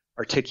even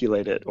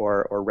articulate it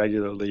or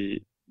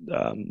regularly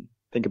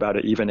think about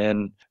it even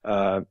in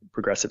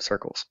progressive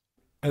circles.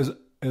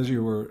 As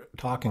you were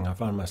talking, I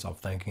found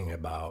myself thinking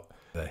about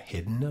the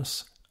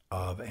hiddenness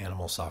of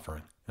animal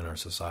suffering in our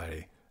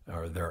society,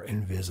 or their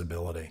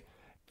invisibility.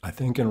 I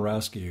think in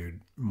Rescued,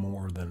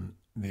 more than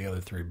the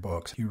other three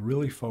books, you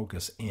really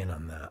focus in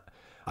on that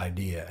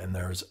idea. And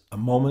there's a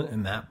moment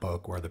in that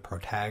book where the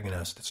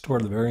protagonist, it's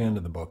toward the very end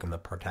of the book, and the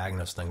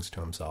protagonist thinks to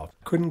himself,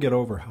 couldn't get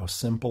over how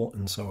simple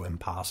and so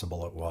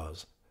impossible it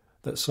was,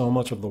 that so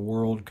much of the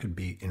world could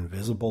be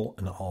invisible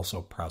and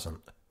also present.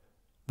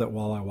 That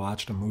while I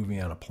watched a movie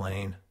on a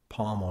plane,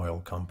 palm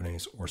oil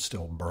companies were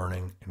still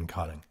burning and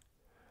cutting.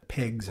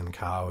 Pigs and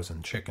cows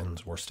and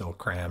chickens were still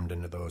crammed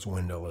into those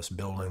windowless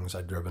buildings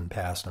I'd driven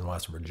past in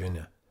West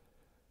Virginia.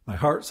 My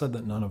heart said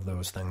that none of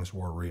those things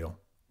were real,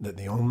 that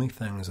the only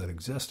things that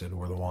existed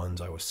were the ones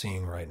I was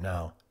seeing right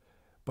now.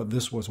 But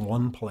this was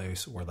one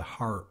place where the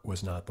heart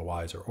was not the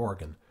wiser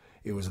organ.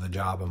 It was the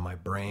job of my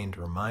brain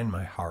to remind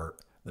my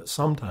heart that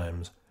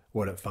sometimes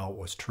what it felt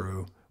was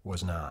true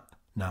was not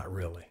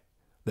really.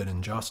 That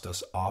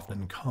injustice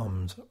often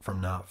comes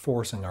from not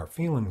forcing our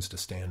feelings to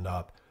stand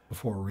up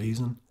before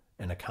reason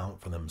and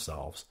account for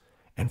themselves.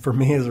 And for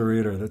me as a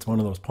reader, that's one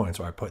of those points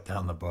where I put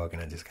down the book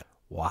and I just go,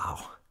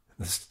 wow,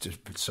 this is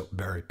just so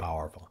very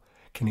powerful.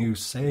 Can you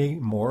say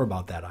more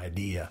about that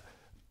idea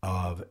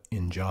of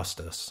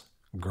injustice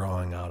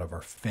growing out of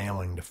our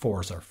failing to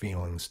force our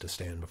feelings to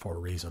stand before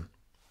reason?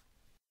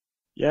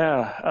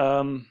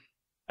 Yeah,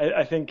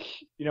 I think,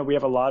 we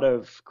have a lot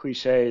of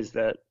cliches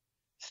that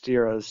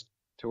steer us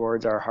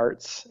towards our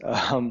hearts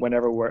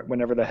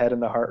whenever the head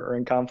and the heart are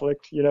in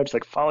conflict, just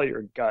like follow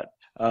your gut.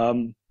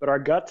 But our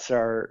guts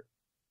have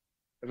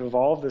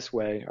evolved this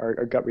way.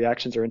 Our gut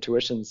reactions, our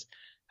intuitions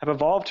have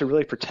evolved to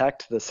really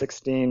protect the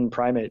 16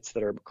 primates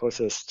that are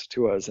closest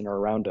to us and are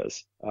around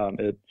us.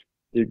 The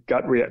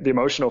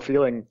emotional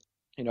feeling,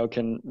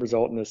 can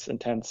result in this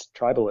intense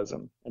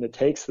tribalism, and it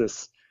takes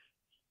this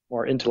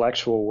more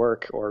intellectual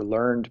work or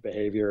learned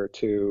behavior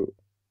to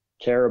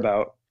care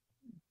about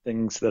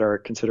things that are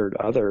considered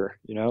other,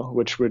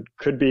 which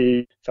could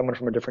be someone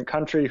from a different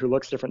country who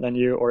looks different than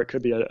you, or it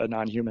could be a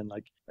non-human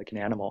like an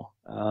animal.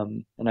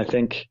 And I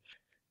think,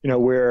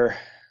 where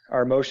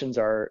our emotions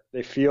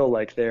they feel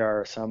like they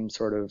are some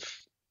sort of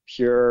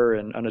pure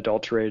and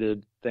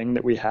unadulterated thing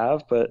that we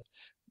have, but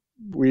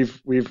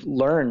we've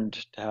learned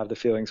to have the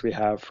feelings we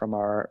have from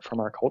our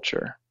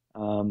culture.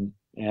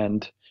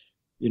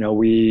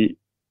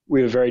 We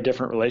have a very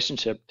different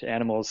relationship to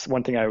animals.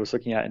 One thing I was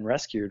looking at in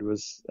Rescued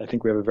was I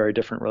think we have a very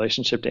different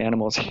relationship to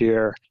animals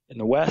here in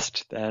the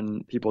West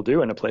than people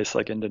do in a place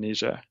like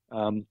Indonesia,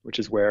 which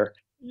is where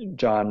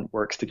John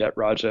works to get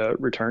Raja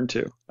returned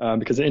to.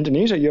 Because in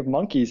Indonesia, you have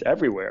monkeys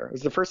everywhere. It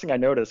was the first thing I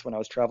noticed when I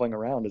was traveling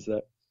around is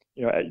that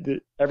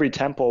every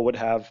temple would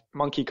have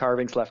monkey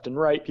carvings left and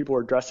right. People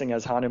were dressing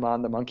as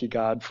Hanuman, the monkey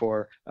god,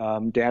 for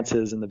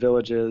dances in the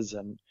villages.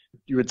 And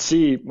you would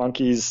see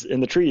monkeys in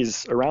the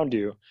trees around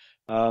you.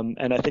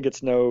 And I think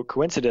it's no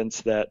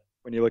coincidence that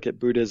when you look at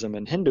Buddhism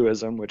and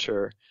Hinduism, which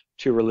are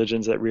two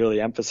religions that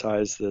really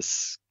emphasize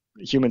this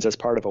humans as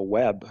part of a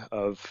web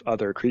of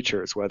other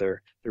creatures,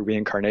 whether they're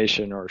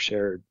reincarnation or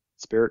shared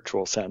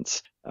spiritual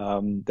sense,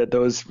 that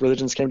those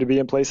religions came to be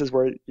in places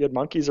where you had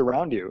monkeys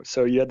around you.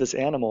 So you had this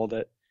animal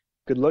that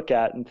you could look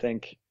at and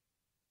think,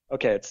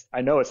 okay,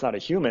 I know it's not a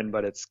human,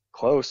 but it's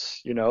close,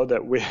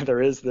 that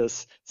there is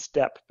this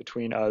step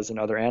between us and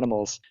other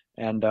animals.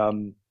 And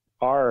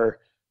our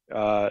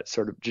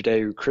sort of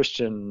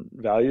Judeo-Christian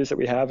values that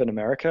we have in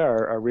America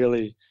are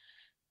really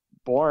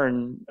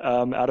born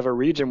out of a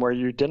region where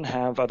you didn't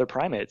have other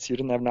primates. You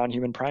didn't have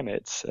non-human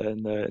primates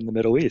in the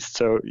Middle East.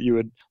 So you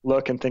would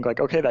look and think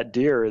like, okay, that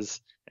deer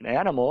is an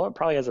animal. It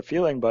probably has a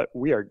feeling, but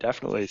we are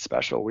definitely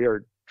special. We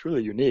are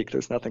truly unique.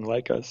 There's nothing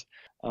like us.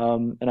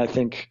 And I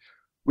think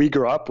we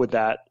grew up with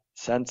that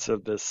sense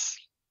of this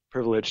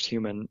privileged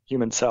human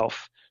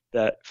self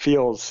that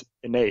feels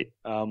innate,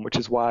 which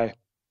is why,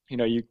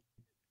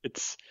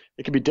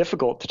 it can be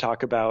difficult to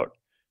talk about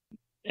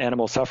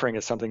animal suffering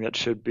as something that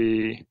should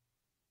be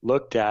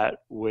looked at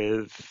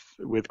with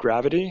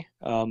gravity,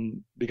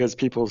 because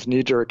people's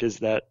knee jerk is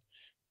that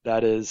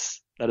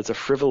is a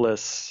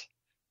frivolous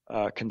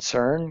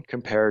concern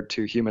compared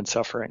to human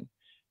suffering.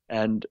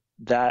 And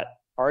that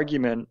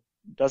argument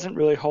doesn't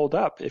really hold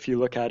up if you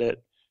look at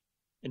it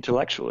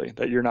intellectually,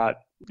 that you're not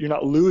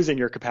losing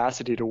your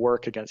capacity to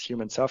work against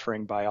human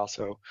suffering by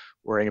also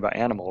worrying about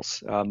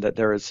animals, that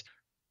there is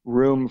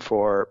room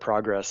for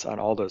progress on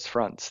all those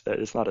fronts, that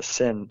it's not a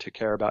sin to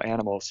care about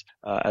animals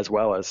as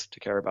well as to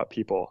care about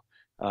people.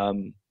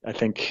 I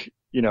think,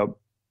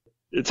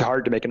 it's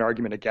hard to make an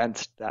argument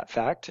against that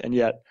fact, and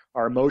yet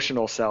our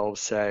emotional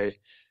selves say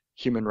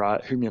human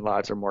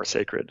lives are more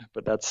sacred.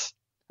 But that's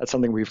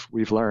something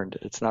we've learned.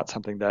 It's not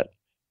something that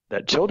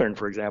children,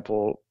 for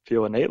example,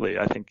 feel innately.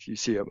 I think you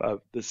see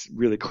this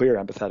really clear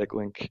empathetic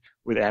link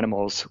with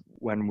animals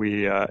when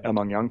we,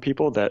 among young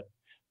people, that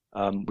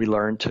we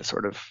learn to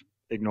sort of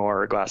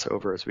ignore or glass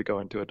over as we go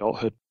into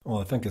adulthood. Well,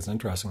 I think it's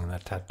interesting in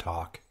that TED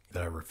Talk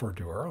that I referred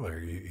to earlier,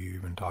 you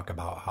even talk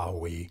about how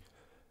we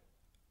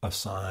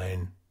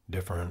assign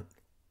different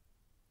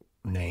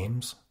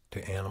names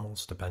to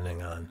animals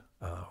depending on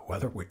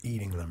whether we're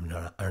eating them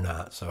or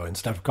not. So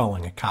instead of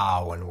calling a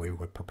cow when we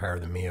would prepare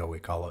the meal, we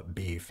call it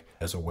beef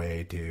as a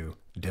way to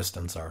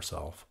distance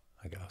ourselves,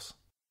 I guess.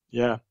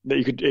 Yeah, that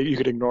you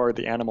could ignore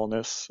the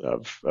animalness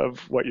of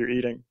what you're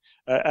eating.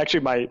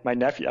 Actually, my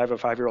nephew, I have a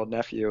 5-year-old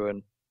nephew,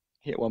 and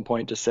he at one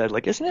point just said,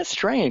 like, isn't it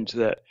strange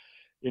that,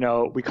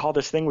 we call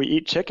this thing we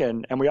eat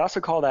chicken, and we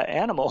also call that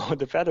animal with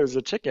the feathers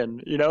a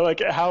chicken,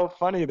 like how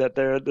funny that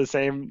they're the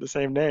same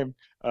name.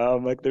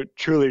 Like they're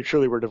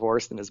truly were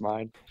divorced in his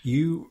mind.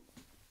 You,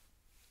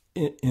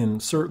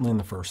 certainly in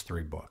the first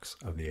 3 books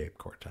of the Ape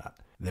Quartet,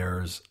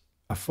 there's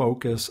a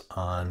focus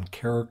on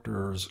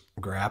characters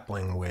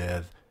grappling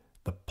with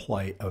the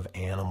plight of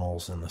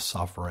animals and the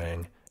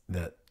suffering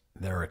that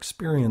they're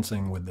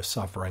experiencing with the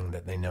suffering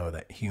that they know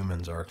that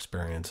humans are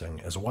experiencing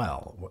as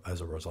well as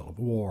a result of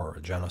war or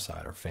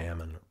genocide or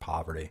famine or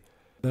poverty.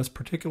 That's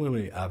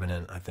particularly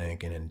evident, I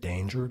think, in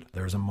Endangered.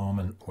 There's a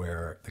moment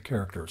where the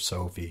character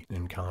Sophie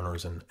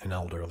encounters an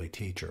elderly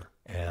teacher,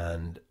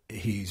 and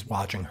he's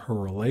watching her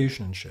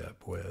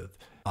relationship with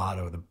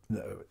Otto,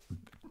 the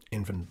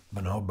infant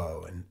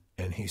bonobo,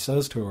 and he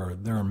says to her,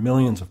 there are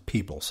millions of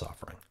people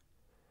suffering.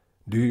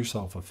 Do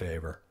yourself a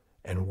favor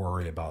and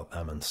worry about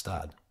them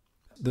instead.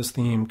 This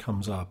theme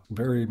comes up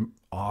very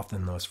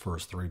often in those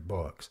first 3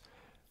 books.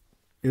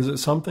 Is it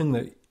something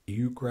that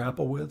you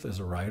grapple with as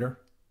a writer,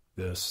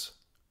 this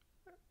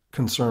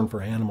concern for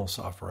animal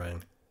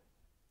suffering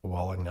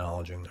while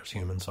acknowledging there's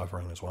human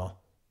suffering as well?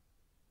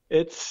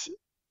 It's,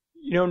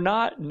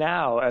 not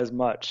now as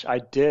much. I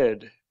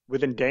did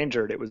with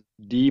Endangered. It was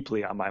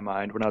deeply on my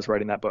mind when I was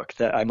writing that book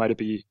that I might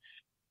be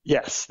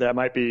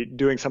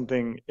doing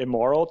something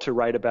immoral to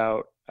write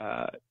about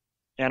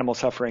animal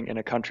suffering in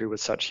a country with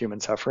such human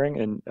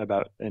suffering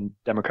in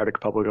Democratic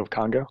Republic of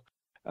Congo.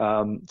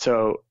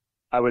 So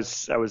I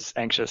was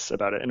anxious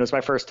about it, and it was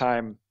my first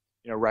time,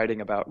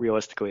 writing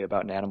realistically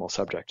about an animal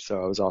subject.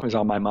 So it was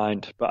on my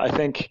mind. But I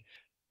think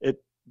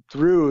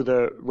through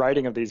the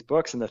writing of these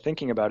books and the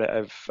thinking about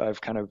it,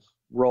 I've kind of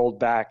rolled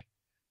back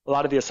a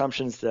lot of the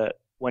assumptions that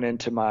went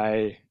into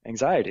my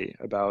anxiety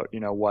about,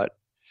 what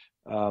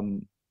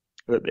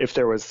if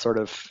there was sort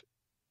of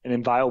an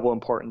inviolable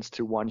importance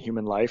to one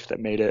human life that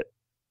made it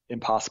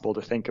impossible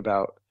to think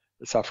about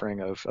the suffering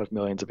of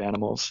millions of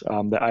animals,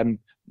 that I'm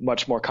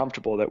much more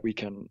comfortable that we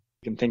can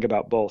think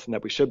about both, and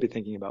that we should be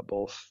thinking about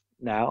both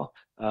now.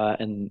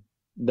 And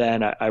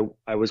then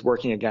I was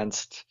working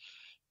against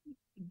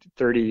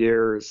 30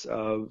 years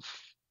of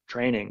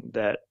training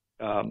that,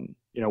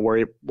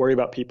 worry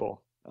about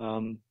people.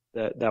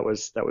 That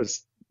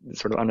was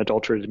sort of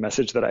unadulterated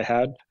message that I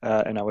had.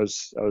 And I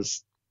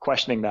was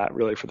questioning that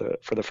really for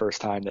the first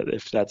time, that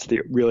if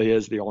really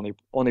is the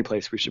only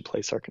place we should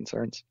place our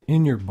concerns.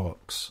 In your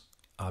books,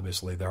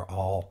 obviously, they're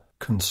all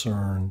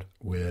concerned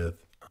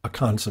with a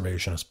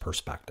conservationist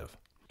perspective,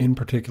 in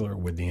particular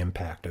with the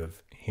impact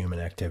of human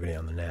activity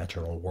on the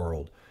natural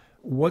world.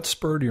 What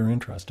spurred your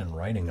interest in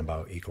writing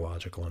about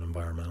ecological and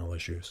environmental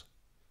issues?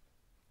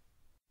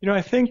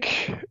 I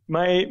think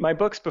my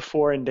books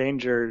before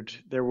Endangered,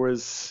 there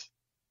was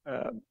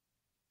a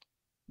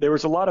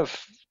lot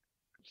of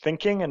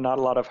thinking and not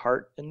a lot of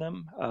heart in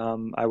them.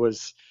 I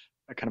was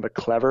a kind of a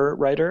clever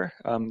writer.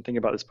 Thinking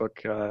about this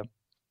book,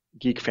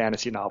 Geek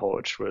Fantasy Novel,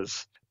 which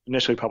was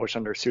initially published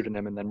under a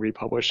pseudonym and then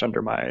republished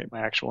under my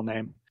actual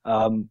name.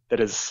 That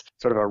is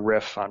sort of a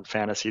riff on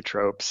fantasy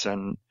tropes,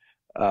 and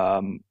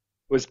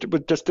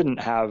just didn't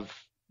have.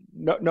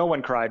 No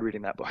one cried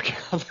reading that book.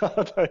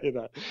 I'll tell you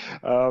that.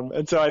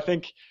 And so I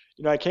think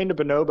I came to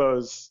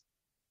bonobos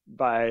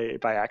by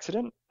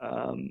accident,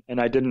 and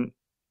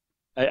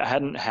I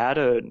hadn't had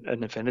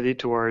an affinity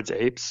towards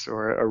apes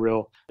or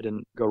I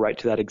didn't go right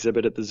to that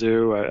exhibit at the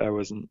zoo. I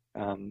wasn't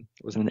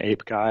an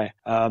ape guy.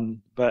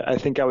 But I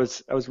think I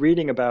was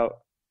reading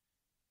about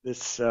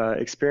this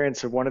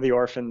experience of one of the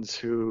orphans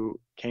who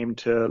came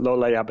to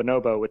Lolaya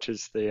Bonobo, which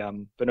is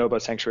the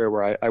bonobo sanctuary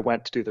where I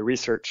went to do the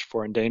research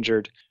for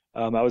Endangered.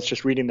 I was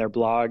just reading their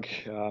blog,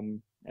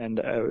 and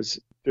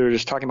they were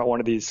just talking about one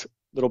of these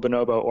little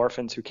bonobo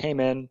orphans who came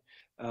in,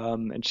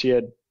 and she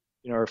had,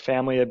 her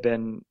family had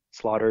been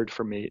slaughtered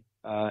for meat,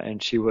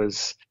 and she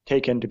was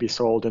taken to be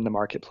sold in the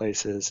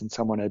marketplaces, and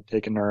someone had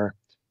taken her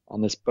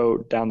on this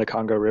boat down the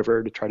Congo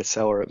River to try to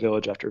sell her at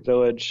village after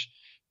village.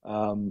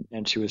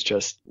 And she was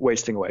just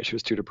wasting away. She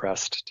was too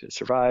depressed to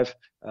survive.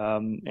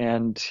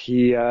 And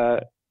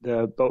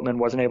the boatman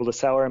wasn't able to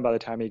sell her. And by the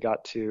time he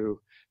got to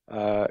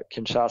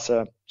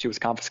Kinshasa, she was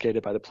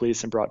confiscated by the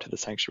police and brought to the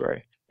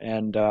sanctuary.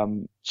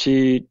 And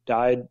she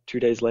died 2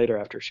 days later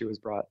after she was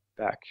brought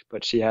back.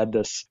 But she had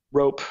this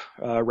rope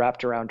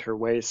wrapped around her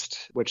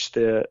waist, which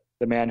the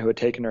man who had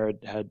taken her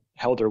had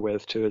held her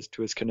with to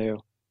his canoe.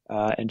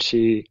 And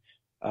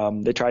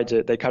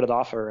they cut it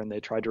off her and they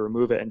tried to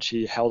remove it, and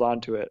she held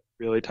on to it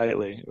really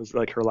tightly. It was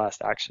like her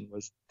last action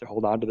was to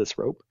hold on to this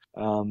rope.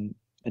 And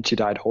she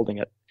died holding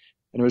it.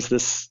 And it was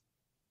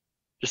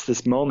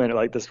this moment,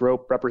 like this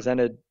rope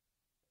represented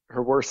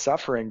her worst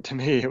suffering to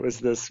me. It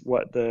was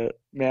what the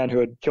man who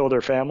had killed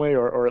her family,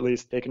 or at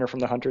least taken her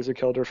from the hunters who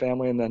killed her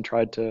family and then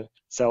tried to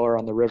sell her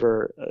on the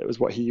river. It was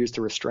what he used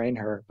to restrain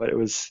her, but it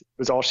was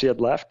all she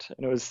had left.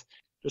 And it was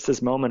just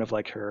this moment of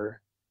like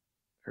her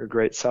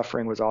great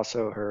suffering was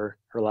also her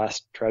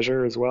last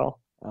treasure as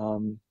well.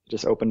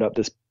 Just opened up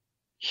this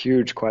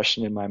huge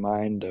question in my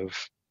mind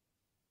of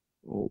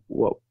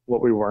what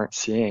we weren't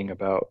seeing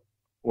about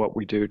what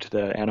we do to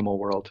the animal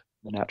world,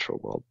 the natural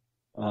world.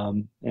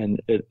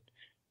 And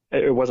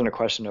it wasn't a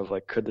question of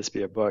like, could this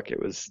be a book?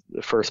 It was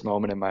the first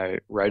moment in my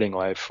writing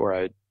life where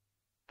I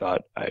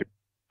thought I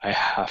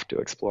have to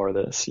explore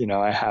this.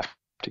 I have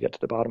to get to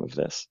the bottom of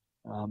this.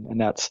 And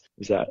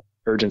was that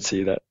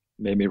urgency that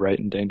made me write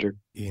Endangered.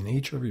 In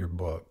each of your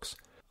books,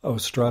 I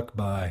was struck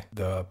by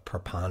the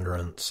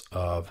preponderance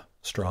of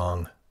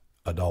strong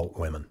adult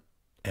women,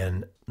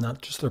 and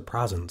not just their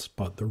presence,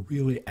 but the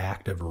really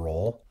active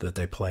role that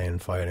they play in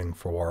fighting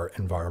for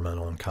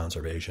environmental and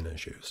conservation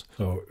issues.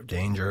 So,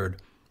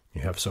 Endangered,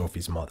 you have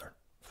Sophie's mother,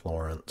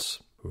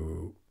 Florence,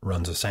 who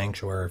runs a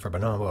sanctuary for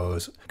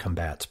bonobos,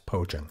 combats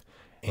poaching.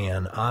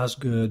 And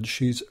Osgood,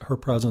 her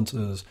presence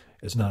is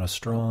not as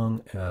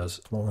strong as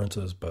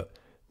Florence's, but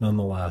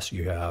nonetheless,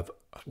 you have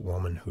a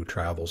woman who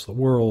travels the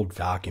world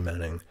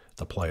documenting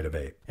the plight of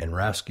ape. In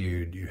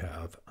Rescued, you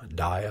have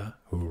Daya,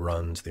 who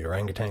runs the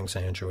orangutan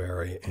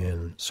sanctuary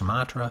in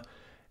Sumatra,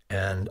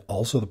 and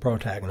also the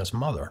protagonist's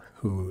mother,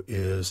 who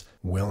is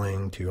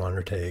willing to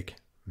undertake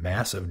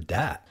massive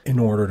debt in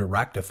order to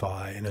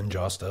rectify an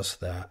injustice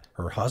that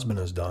her husband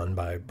has done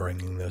by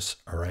bringing this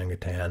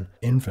orangutan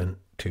infant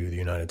to the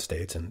United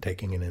States and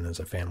taking it in as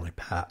a family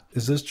pet.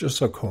 Is this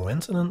just a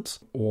coincidence,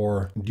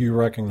 or do you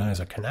recognize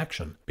a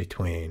connection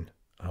between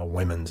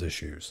women's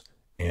issues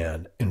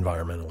and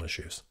environmental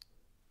issues?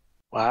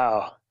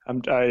 Wow.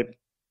 I'm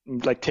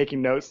like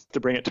taking notes to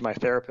bring it to my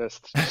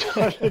therapist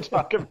to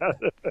talk about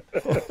it.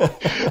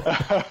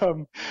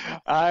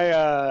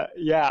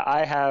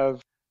 I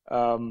have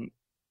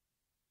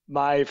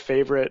my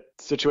favorite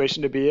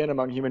situation to be in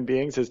among human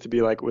beings is to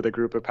be like with a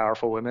group of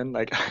powerful women.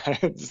 Like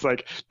it's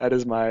like that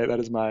is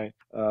my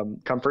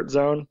comfort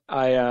zone.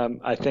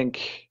 I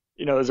think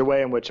there's a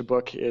way in which a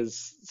book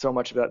is so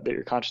much of that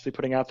you're consciously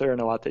putting out there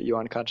and a lot that you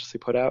unconsciously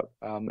put out.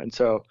 And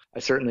so I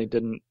certainly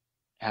didn't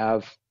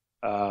have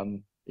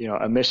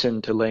a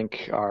mission to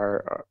link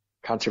our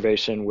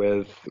conservation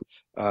with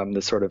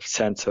this sort of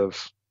sense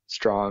of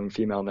strong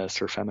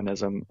femaleness or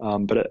feminism.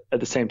 But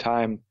at the same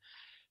time,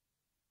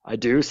 I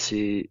do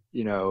see,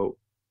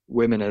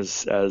 women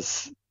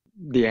as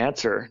the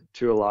answer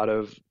to a lot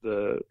of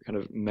the kind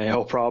of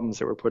male problems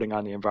that we're putting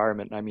on the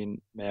environment. And I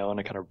mean male in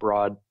a kind of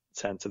broad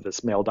sense of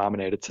this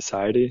male-dominated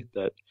society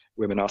that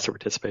women also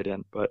participate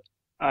in. But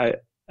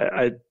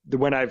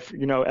when I've,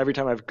 every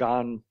time I've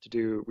gone to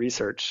do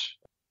research,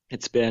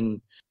 it's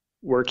been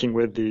working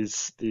with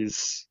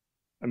these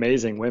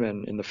amazing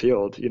women in the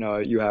field.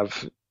 You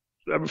have,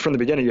 from the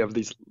beginning, you have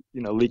these,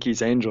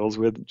 Leakey's Angels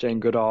with Jane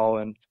Goodall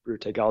and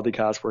Brute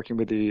Galdikas working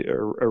with the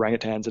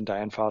orangutans and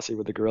Diane Fossey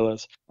with the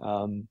gorillas.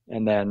 And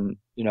then,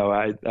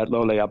 at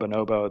Lole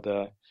Abonobo,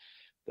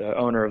 the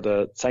owner of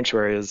the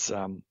sanctuary is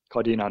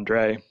Claudine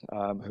Andre,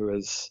 who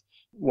is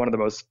one of the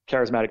most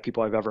charismatic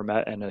people I've ever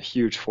met and a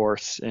huge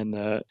force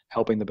in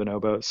helping the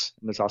bonobos.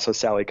 And there's also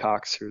Sally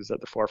Cox, who's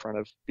at the forefront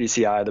of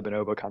BCI, the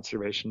Bonobo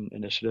Conservation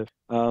Initiative.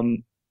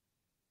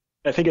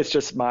 I think it's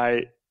just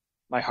my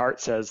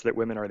heart says that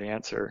women are the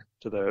answer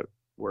to the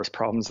worst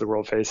problems the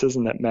world faces,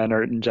 and that men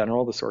are in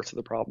general the source of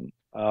the problem.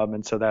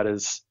 And so there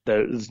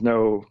is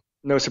no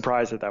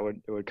surprise that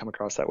it would come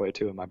across that way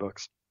too in my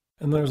books.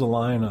 And there's a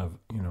line of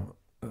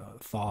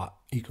thought,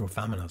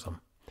 ecofeminism.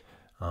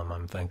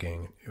 I'm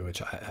thinking,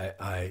 which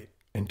I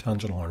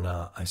intentional or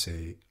not, I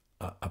see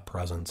a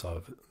presence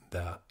of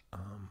that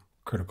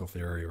critical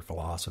theory or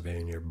philosophy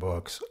in your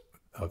books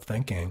of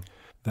thinking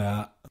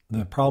that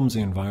the problems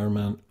the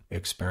environment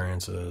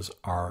experiences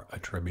are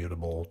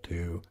attributable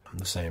to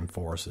the same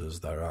forces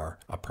that are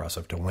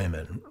oppressive to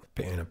women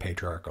in a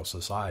patriarchal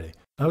society.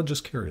 I was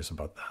just curious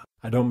about that.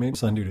 I don't mean to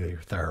send you to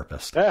your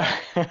therapist. Well,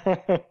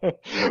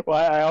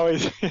 I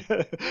always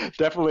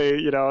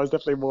definitely, I was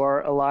definitely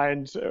more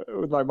aligned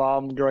with my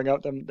mom growing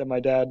up than my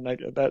dad,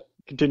 and that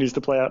continues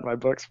to play out in my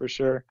books for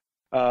sure.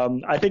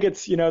 I think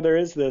it's, there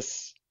is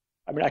this,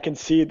 I mean, I can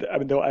see,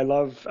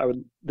 though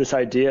this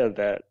idea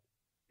that,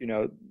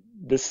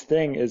 this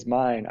thing is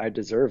mine, I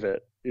deserve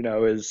it,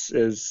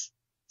 is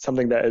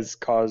something that has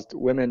caused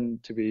women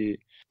to be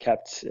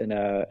kept in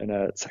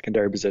a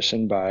secondary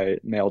position by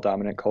male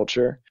dominant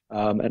culture,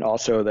 and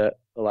also that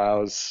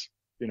allows,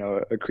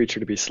 a creature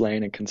to be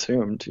slain and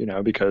consumed,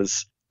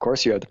 because of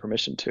course you have the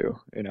permission to,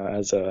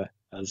 as a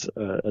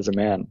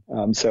man.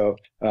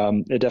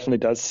 It definitely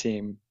does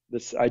seem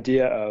this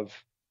idea of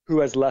who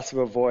has less of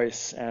a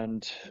voice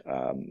and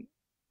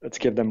let's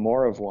give them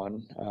more of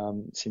one,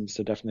 seems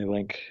to definitely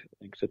link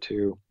the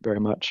two very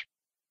much.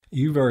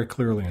 You very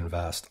clearly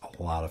invest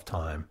a lot of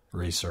time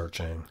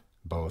researching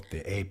both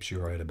the apes you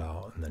write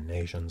about and the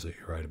nations that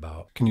you write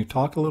about. Can you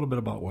talk a little bit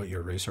about what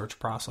your research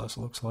process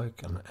looks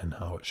like and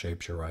how it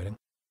shapes your writing?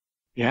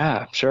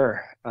 Yeah,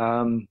 sure.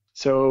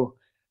 So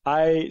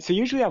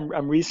usually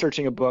I'm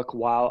researching a book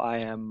while I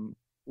am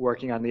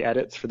working on the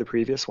edits for the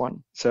previous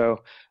one.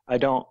 So I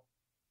don't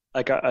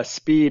like a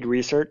speed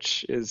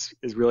research is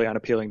really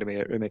unappealing to me.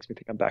 It makes me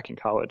think I'm back in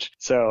college.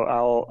 So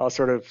I'll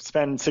sort of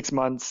spend 6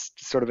 months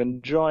sort of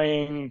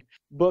enjoying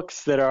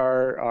books that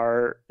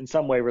are in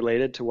some way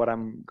related to what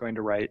I'm going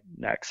to write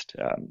next.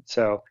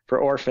 So for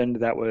Orphaned,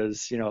 that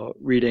was,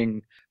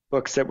 reading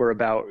books that were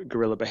about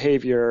guerrilla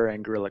behavior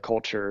and guerrilla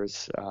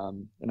cultures.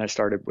 And I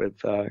started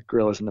with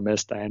Gorillas in the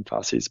Mist, Diane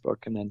Fossey's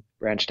book, and then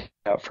branched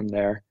out from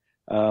there.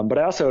 But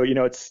I also,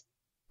 it's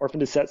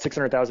Orphaned is set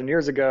 600,000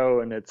 years ago,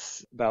 and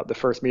it's about the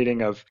first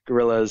meeting of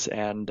gorillas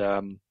and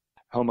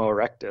Homo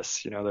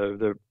erectus,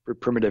 the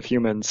primitive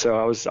humans. So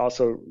I was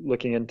also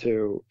looking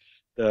into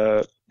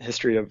the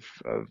history of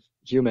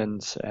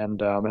humans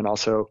and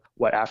also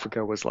what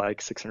Africa was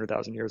like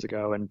 600,000 years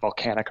ago and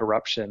volcanic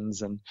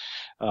eruptions. And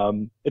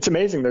it's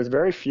amazing. There's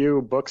very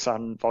few books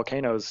on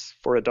volcanoes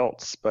for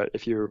adults, but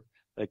if you're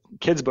like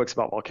kids' books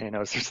about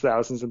volcanoes, there's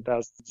thousands and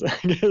thousands.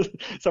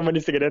 Someone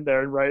needs to get in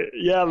there and write,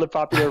 the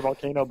popular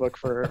volcano book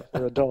for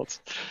adults.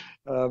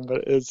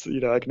 But it's,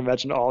 I can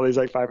imagine all these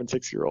like 5 and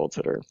 6 year olds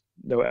that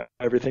know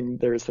everything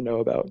there is to know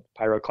about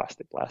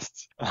pyroclastic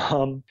blasts.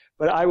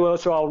 But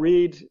I'll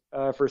read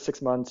for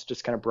 6 months,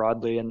 just kind of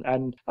broadly,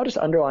 and I'll just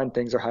underline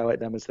things or highlight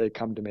them as they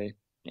come to me.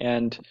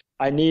 And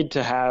I need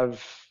to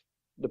have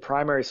the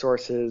primary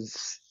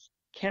sources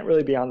can't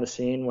really be on the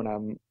scene when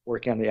I'm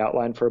working on the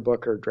outline for a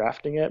book or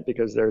drafting it,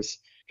 because there's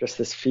just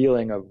this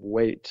feeling of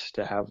weight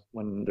to have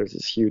when there's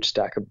this huge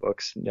stack of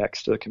books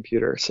next to the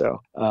computer.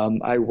 So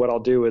what I'll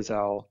do is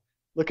I'll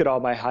look at all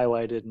my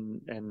highlighted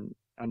and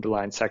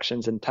underlined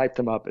sections and type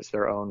them up as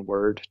their own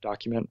Word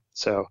document.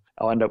 So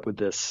I'll end up with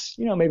this,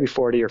 maybe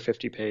 40 or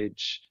 50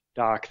 page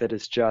doc that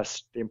is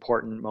just the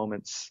important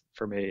moments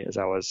for me as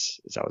I was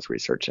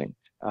researching.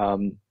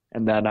 And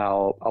then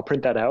I'll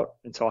print that out,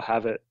 and so I'll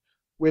have it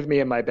with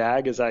me in my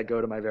bag as I go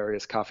to my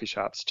various coffee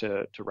shops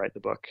to write the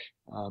book.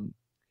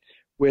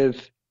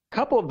 With a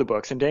couple of the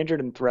books, Endangered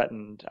and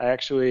Threatened, I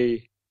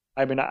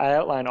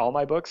outline all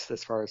my books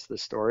as far as the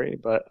story,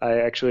 but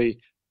I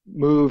actually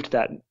moved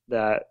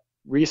that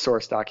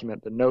resource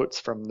document, the notes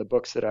from the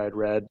books that I had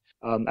read,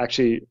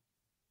 actually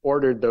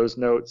ordered those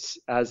notes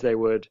as they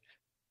would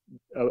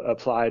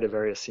apply to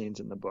various scenes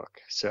in the book.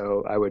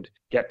 So I would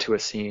get to a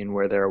scene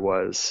where there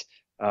was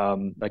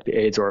like the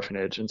AIDS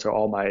orphanage, and so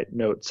all my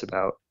notes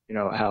about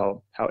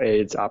how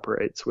AIDS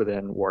operates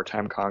within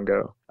wartime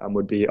Congo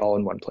would be all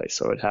in one place.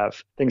 So I'd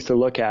have things to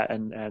look at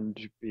and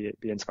be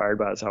inspired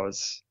by as I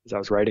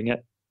was writing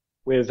it.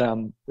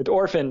 With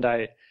Orphaned,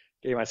 I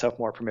gave myself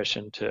more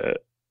permission to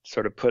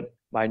sort of put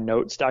my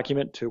notes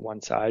document to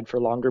one side for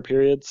longer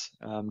periods,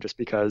 just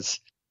because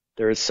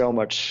there is so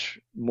much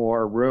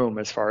more room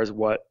as far as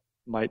what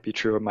might be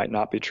true or might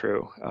not be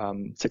true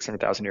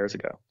 600,000 years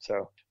ago.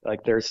 So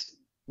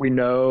we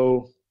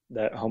know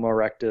that Homo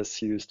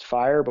erectus used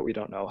fire, but we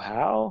don't know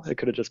how. It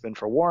could have just been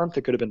for warmth.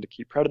 It could have been to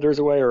keep predators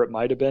away, or it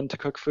might have been to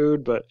cook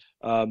food, but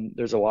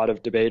there's a lot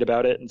of debate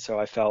about it. And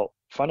so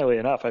funnily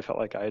enough, I felt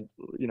like I had,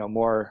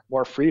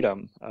 more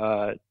freedom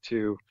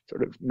to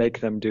sort of make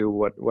them do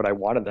what I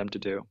wanted them to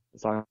do,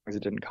 as long as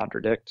it didn't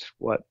contradict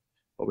what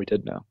we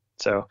did know.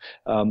 So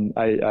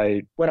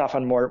I went off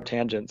on more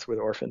tangents with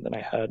Orphan than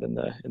I had in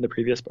the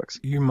previous books.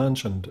 You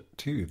mentioned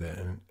too that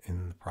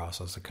in the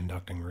process of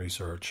conducting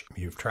research,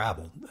 you've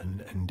traveled.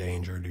 And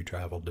Endangered, you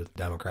traveled to the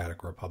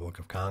Democratic Republic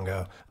of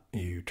Congo.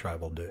 You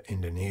traveled to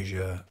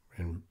Indonesia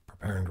in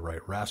preparing to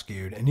write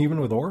Rescued. And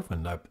even with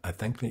Orphaned, I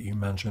think that you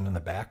mentioned in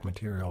the back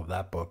material of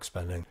that book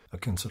spending a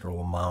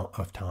considerable amount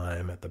of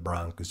time at the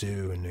Bronx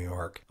Zoo in New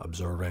York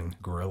observing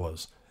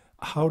gorillas.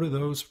 How do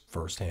those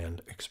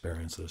firsthand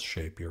experiences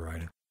shape your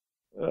writing?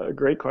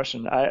 Great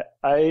question.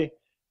 I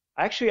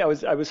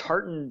was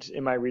heartened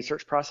in my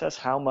research process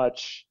how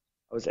much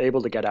I was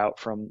able to get out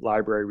from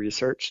library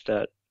research,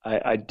 that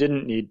I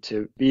didn't need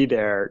to be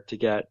there to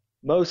get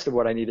most of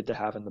what I needed to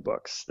have in the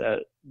books,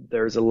 that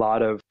there's a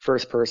lot of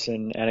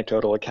first-person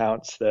anecdotal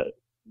accounts that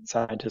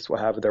scientists will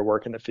have of their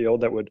work in the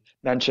field that would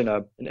mention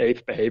an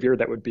ape behavior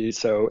that would be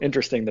so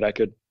interesting that I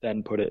could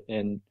then put it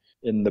in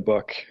in the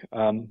book.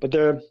 But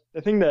the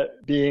thing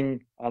that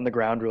being on the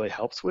ground really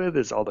helps with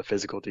is all the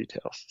physical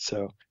details.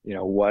 So,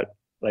 what,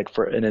 like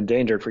for an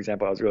endangered, for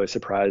example, I was really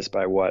surprised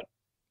by what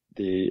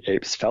the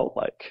apes felt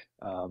like.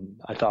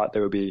 I thought they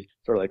would be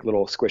sort of like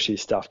little squishy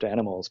stuffed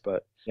animals,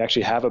 but you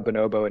actually have a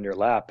bonobo in your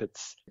lap.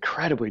 It's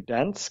incredibly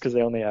dense because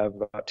they only have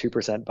about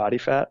 2% body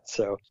fat.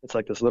 So it's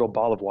like this little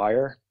ball of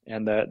wire,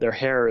 and their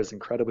hair is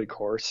incredibly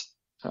coarse.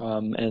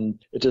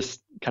 And it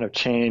just kind of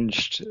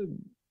changed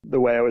the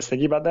way I was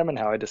thinking about them and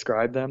how I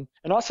described them.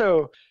 And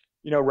also,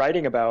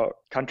 writing about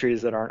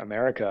countries that aren't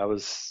America, I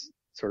was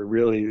sort of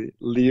really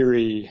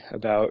leery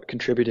about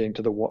contributing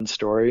to the one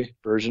story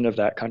version of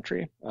that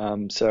country.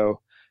 So,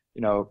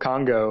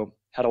 Congo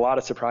had a lot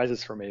of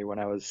surprises for me when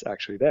I was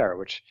actually there,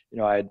 which,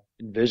 I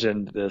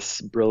envisioned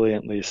this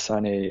brilliantly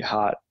sunny,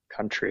 hot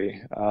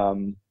country.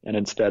 And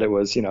instead it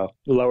was,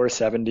 lower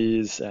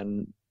 70s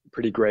and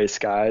pretty gray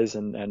skies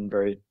and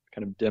very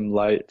kind of dim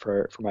light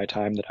for my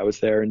time that I was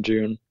there in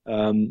June.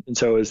 And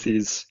so it was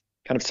these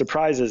kind of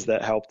surprises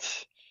that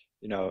helped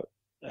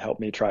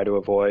me try to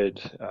avoid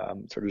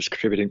sort of just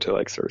contributing to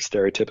like sort of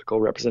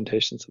stereotypical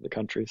representations of the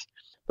countries.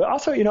 But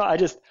also,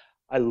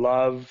 I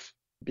love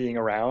being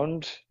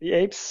around the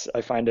apes.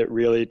 I find it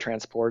really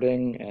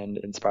transporting and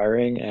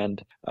inspiring.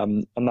 And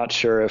I'm not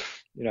sure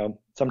if,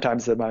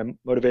 sometimes that my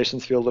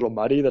motivations feel a little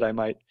muddy, that I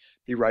might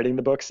be writing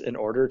the books in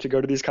order to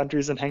go to these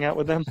countries and hang out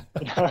with them.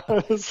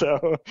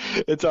 So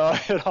it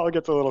all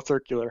gets a little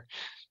circular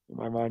in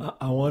my mind.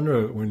 I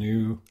wonder, when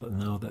you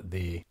know that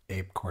the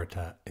ape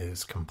quartet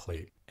is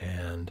complete,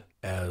 and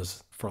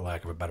as, for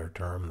lack of a better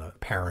term, the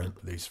parent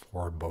of these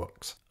 4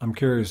 books, I'm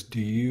curious,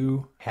 do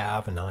you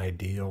have an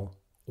ideal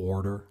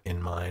order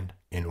in mind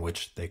in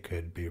which they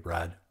could be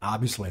read?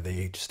 Obviously, they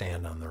each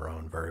stand on their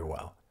own very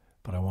well,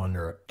 but I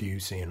wonder, do you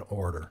see an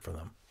order for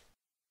them?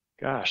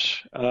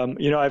 Gosh,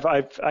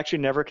 I've actually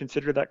never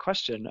considered that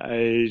question.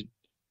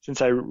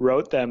 Since I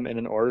wrote them in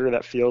an order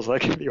that feels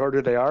like the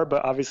order they are,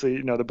 but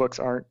obviously, the books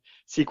aren't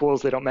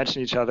sequels. They don't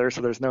mention each other, so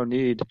there's no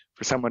need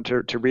for someone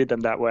to read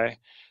them that way.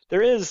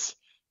 There is,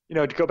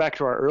 to go back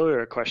to our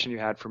earlier question you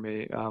had for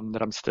me,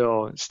 that I'm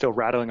still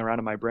rattling around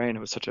in my brain. It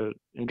was such an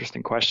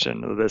interesting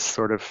question, this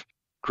sort of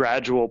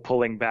gradual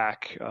pulling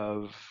back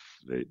of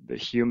the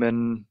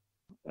human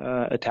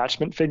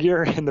attachment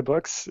figure in the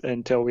books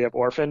until we have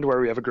Orphaned, where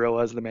we have a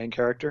gorilla as the main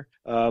character.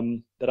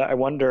 That I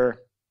wonder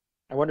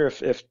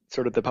if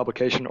sort of the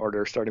publication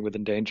order, starting with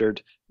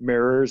Endangered,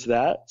 mirrors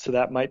that. So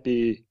that might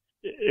be,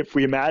 if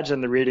we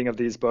imagine the reading of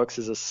these books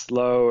as a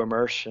slow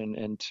immersion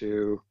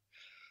into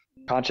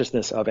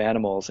consciousness of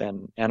animals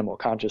and animal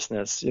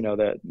consciousness,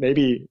 that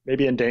maybe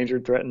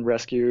Endangered, Threatened,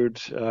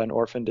 Rescued, and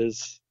Orphaned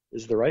is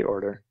the right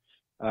order.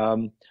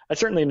 I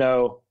certainly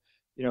know,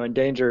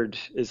 Endangered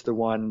is the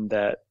one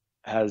that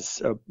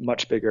has a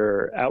much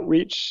bigger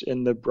outreach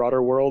in the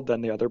broader world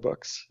than the other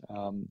books.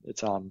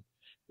 It's on,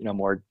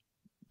 more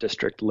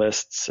district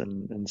lists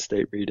and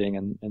state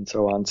reading and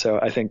so on. So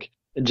I think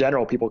in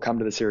general, people come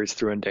to the series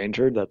through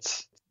Endangered.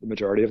 That's the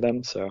majority of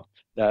them. So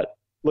that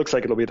looks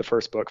like it'll be the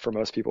first book for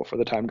most people for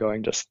the time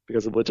going, just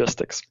because of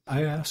logistics.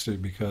 I asked you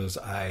because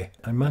I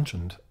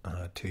mentioned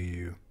to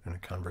you in a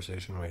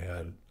conversation we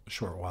had a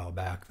short while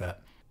back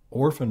that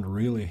Orphaned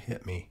really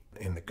hit me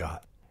in the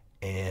gut.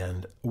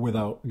 And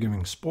without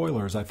giving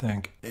spoilers, I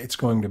think it's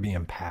going to be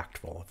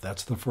impactful. If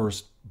that's the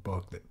first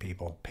book that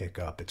people pick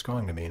up, it's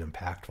going to be an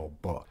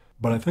impactful book.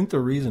 But I think the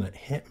reason it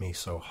hit me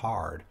so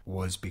hard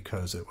was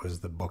because it was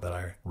the book that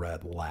I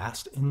read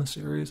last in the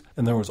series.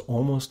 And there was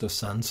almost a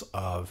sense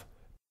of,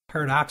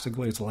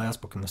 paradoxically, it's the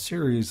last book in the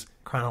series.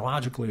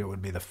 Chronologically, it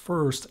would be the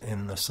first,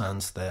 in the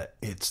sense that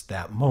it's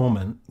that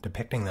moment,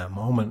 depicting that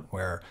moment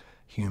where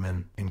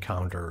human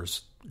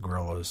encounters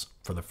gorillas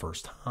for the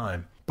first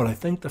time. But I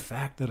think the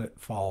fact that it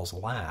falls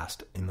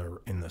last in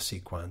the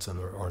sequence,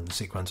 or in the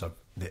sequence of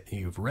that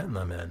you've written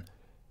them in,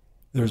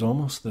 there's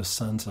almost this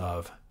sense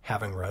of,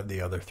 having read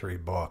the other 3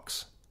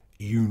 books,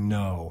 you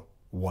know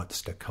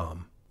what's to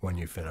come when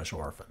you finish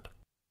Orphaned.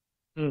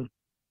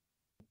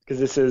 Because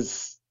this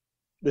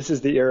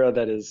is the era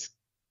that is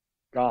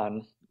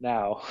gone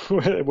now,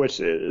 which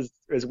is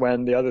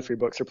when the other 3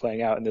 books are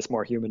playing out in this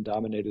more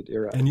human-dominated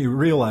era. And you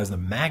realize the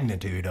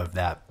magnitude of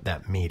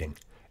that meeting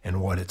and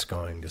what it's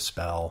going to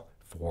spell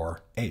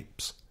for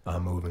apes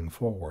moving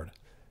forward.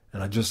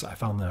 And I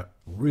found that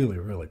really,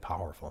 really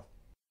powerful.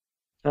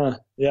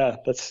 Yeah,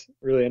 that's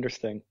really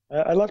interesting.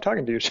 I love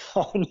talking to you,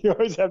 Sean. You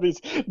always have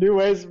these new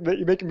ways that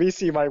you make me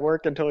see my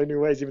work in totally new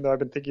ways, even though I've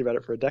been thinking about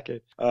it for a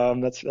decade.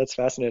 That's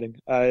fascinating.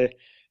 I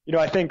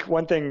think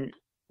one thing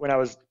when I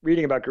was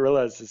reading about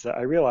gorillas is that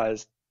I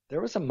realized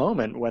there was a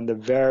moment when the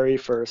very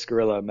first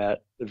gorilla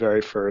met the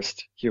very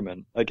first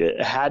human. Like,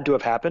 it had to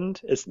have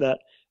happened. It's not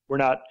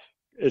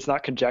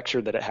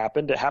conjecture that it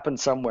happened. It happened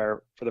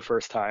somewhere for the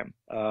first time.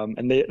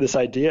 And this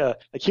idea,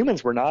 like,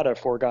 humans were not a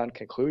foregone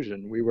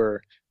conclusion.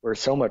 We're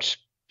so much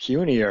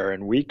punier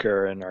and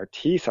weaker, and our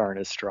teeth aren't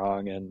as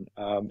strong. And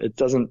it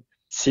doesn't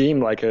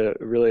seem like a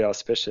really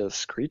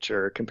auspicious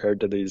creature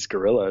compared to these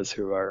gorillas,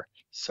 who are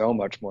so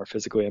much more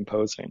physically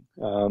imposing.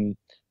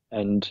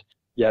 And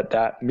yet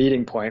that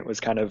meeting point was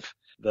kind of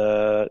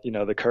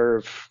the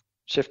curve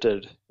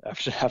shifted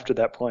after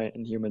that point,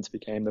 and humans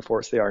became the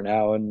force they are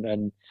now,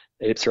 and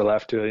apes are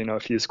left to a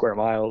few square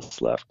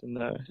miles left in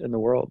the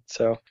world.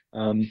 So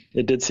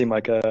it did seem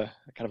like a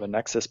kind of a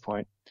nexus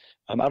point.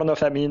 I don't know if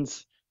that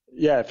means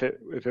if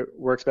it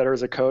works better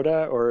as a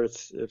coda, or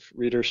if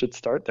readers should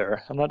start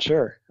there. I'm not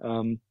sure.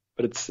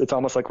 But it's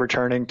almost like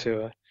returning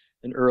to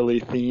an early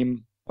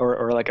theme,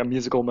 or like a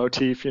musical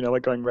motif,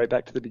 like going right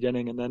back to the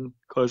beginning and then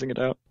closing it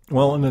out.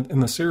 Well,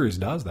 and the series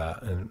does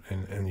that,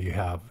 and you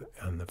have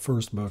in the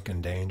first book,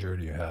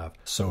 Endangered, you have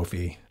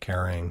Sophie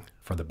caring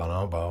for the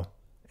bonobo,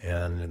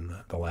 and in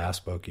the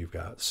last book you've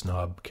got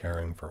Snub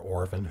caring for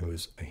Orphan,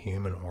 who's a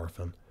human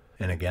orphan.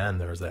 And again,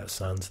 there's that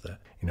sense that,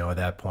 at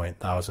that point,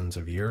 thousands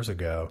of years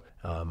ago,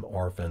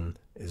 Orphan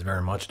is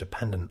very much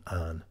dependent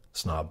on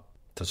Snub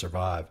to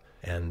survive.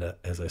 And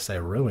as I say,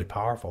 really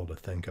powerful to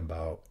think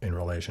about in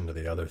relation to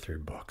the other three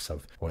books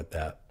of what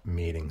that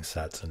meeting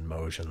sets in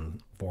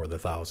motion for the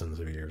thousands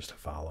of years to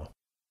follow.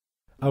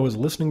 I was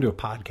listening to a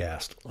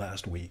podcast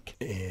last week,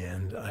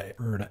 and I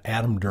heard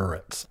Adam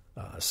Duritz,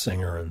 a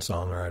singer and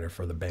songwriter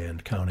for the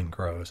band Counting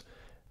Crows.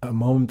 A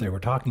moment they were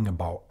talking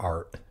about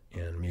art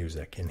and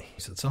music, and he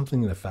said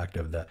something to the effect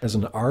of that as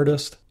an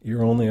artist,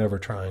 you're only ever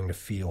trying to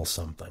feel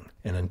something,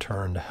 and in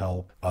turn to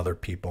help other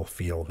people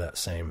feel that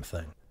same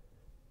thing.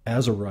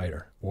 As a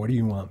writer, what do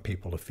you want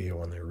people to feel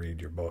when they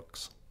read your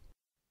books?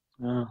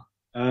 That's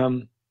a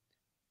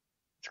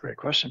great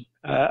question.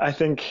 I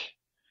think,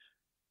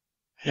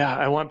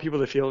 I want people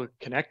to feel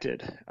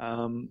connected,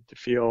 to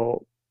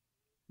feel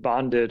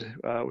bonded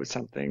with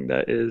something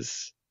that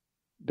is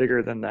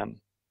bigger than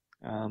them.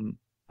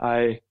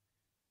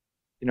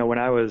 When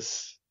I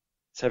was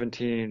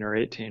 17 or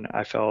 18,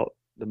 I felt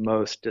the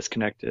most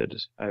disconnected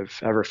I've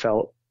ever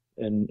felt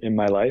in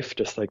my life,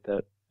 just like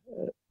that.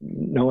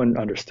 No one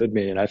understood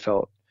me, and I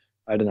felt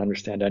I didn't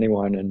understand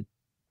anyone. And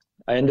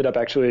I ended up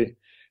actually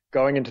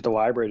going into the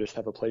library just to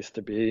have a place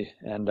to be,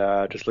 and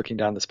just looking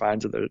down the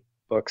spines of the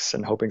books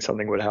and hoping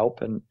something would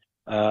help. And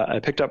I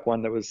picked up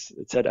one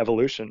it said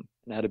Evolution,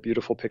 and had a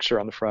beautiful picture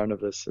on the front of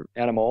this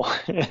animal.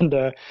 And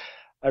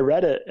I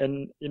read it,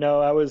 and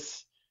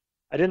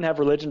I didn't have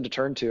religion to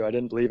turn to. I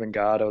didn't believe in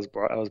God. I was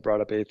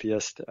brought up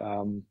atheist,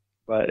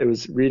 but it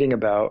was reading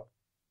about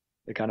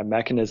the kind of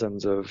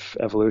mechanisms of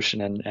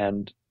evolution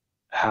and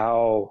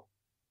how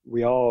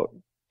we all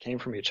came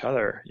from each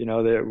other.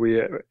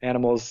 That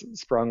animals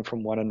sprung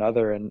from one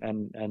another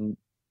and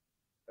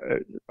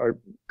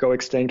go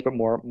extinct, but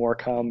more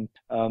come.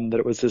 That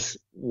it was this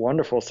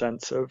wonderful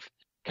sense of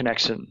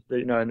connection.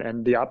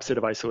 And the opposite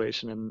of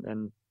isolation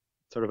and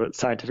sort of a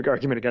scientific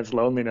argument against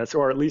loneliness,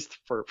 or at least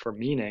for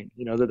meaning.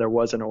 That there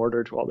was an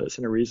order to all this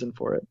and a reason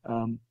for it.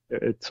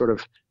 It sort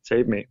of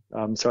saved me.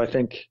 So I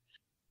think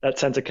that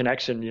sense of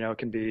connection,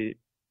 can be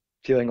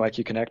feeling like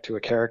you connect to a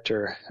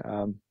character,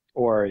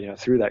 or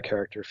through that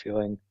character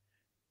feeling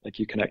like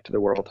you connect to the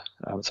world.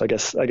 So I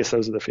guess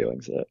those are the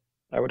feelings that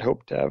I would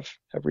hope to have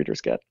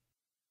readers get.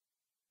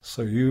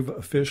 So you've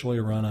officially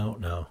run out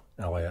now,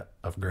 Eliot,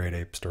 of great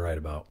apes to write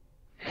about.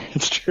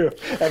 It's true.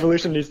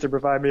 Evolution needs to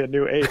provide me a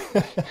new ape.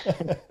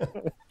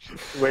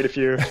 Wait a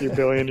few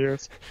billion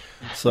years.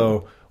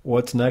 So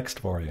what's next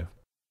for you?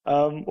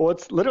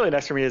 What's literally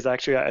next for me is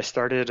actually I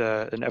started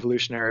an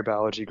evolutionary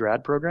biology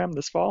grad program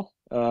this fall.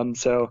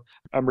 So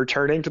I'm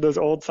returning to those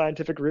old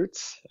scientific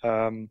roots,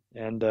 and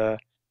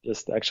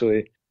just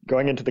actually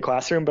going into the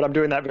classroom, but I'm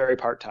doing that very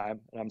part-time,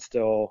 and I'm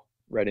still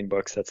writing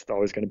books. That's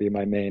always going to be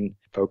my main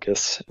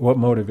focus. What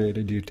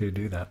motivated you to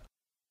do that?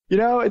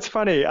 It's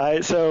funny.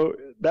 So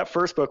that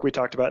first book we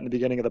talked about in the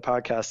beginning of the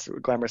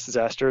podcast, Glamorous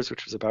Disasters,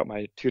 which was about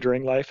my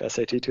tutoring life,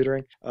 SAT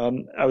tutoring.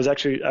 I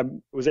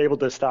was able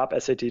to stop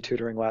SAT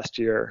tutoring last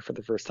year for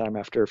the first time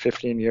after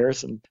 15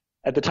 years. And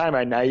at the time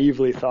I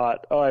naively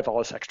thought, I have all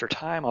this extra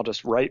time, I'll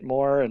just write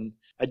more. And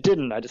I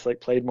didn't. I just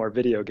played more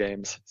video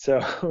games.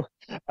 So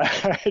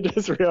I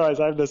just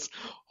realized I have this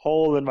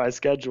hole in my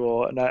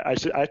schedule, and I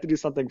have to do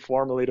something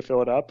formally to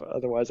fill it up.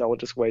 Otherwise, I will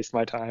just waste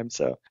my time.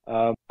 So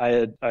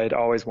I had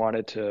always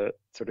wanted to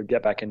sort of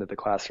get back into the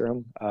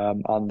classroom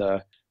on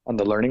the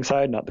learning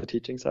side, not the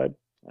teaching side.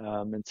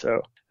 And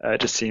so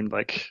it just seemed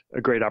like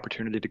a great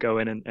opportunity to go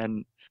in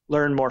and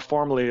learn more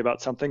formally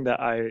about something that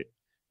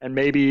and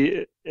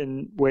maybe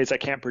in ways I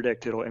can't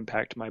predict, it'll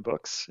impact my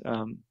books.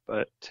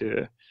 But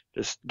to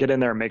just get in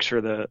there and make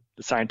sure the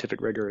scientific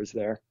rigor is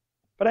there.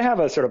 But I have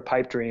a sort of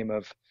pipe dream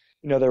of,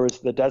 there was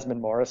the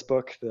Desmond Morris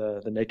book,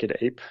 The Naked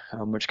Ape,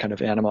 which kind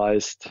of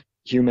analyzed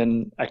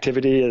human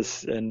activity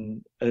as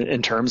in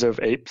terms of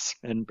apes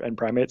and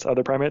primates,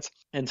 other primates.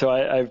 And so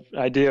I have an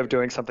idea of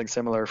doing something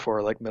similar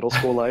for middle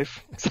school life.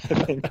 I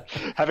think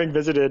having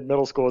visited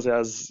middle schools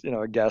as,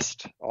 a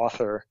guest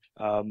author,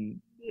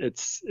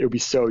 it would be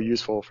so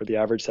useful for the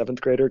average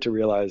seventh grader to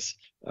realize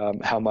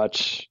how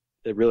much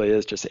it really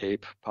is just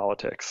ape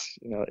politics,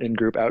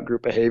 in-group,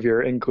 out-group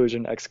behavior,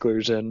 inclusion,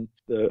 exclusion,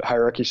 the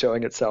hierarchy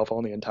showing itself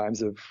only in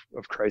times of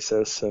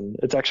crisis. And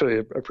it's actually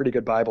a pretty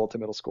good Bible to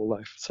middle school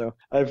life. So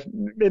I've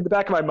in the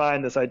back of my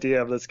mind this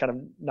idea of this kind of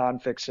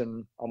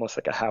nonfiction, almost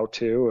like a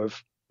how-to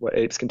of what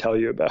apes can tell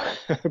you about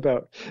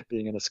about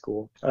being in a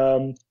school.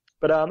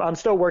 But I'm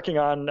still working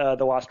on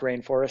the Lost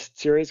Rainforest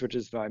series, which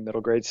is my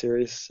middle grade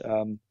series.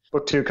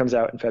 Book 2 comes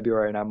out in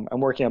February, and I'm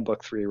working on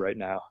book 3 right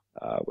now,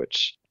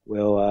 which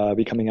will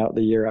be coming out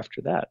the year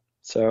after that.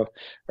 So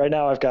right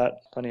now I've got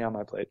plenty on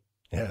my plate.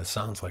 Yeah, it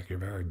sounds like you're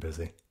very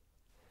busy.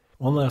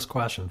 One last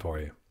question for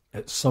you.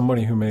 It's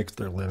somebody who makes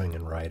their living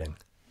in writing.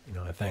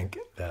 I think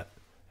that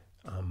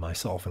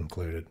myself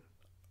included,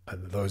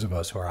 those of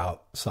us who are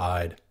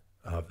outside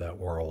of that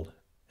world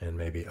and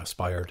maybe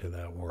aspire to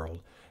that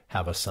world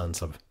have a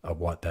sense of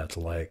what that's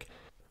like.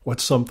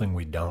 What's something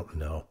we don't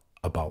know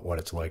about what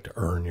it's like to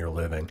earn your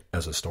living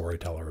as a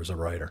storyteller, as a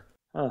writer?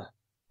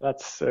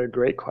 That's a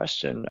great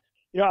question.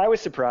 I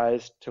was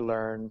surprised to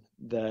learn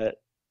that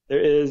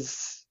there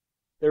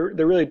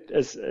really,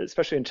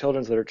 especially in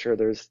children's literature,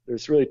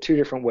 there's really 2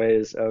 different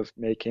ways of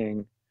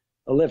making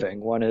a living.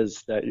 One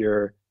is that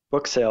your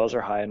book sales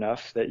are high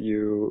enough that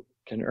you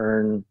can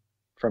earn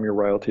from your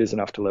royalties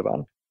enough to live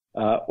on.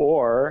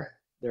 Or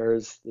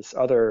there's this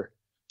other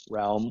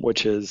realm,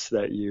 which is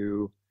that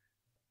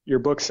your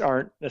books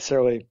aren't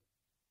necessarily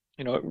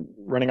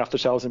running off the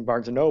shelves in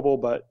Barnes and Noble,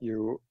 but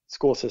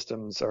school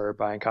systems are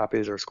buying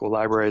copies, or school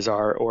libraries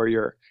are, or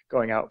you're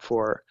going out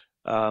for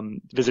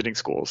visiting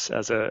schools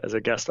as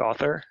a guest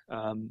author,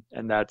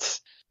 and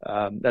that's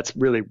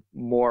really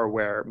more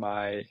where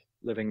my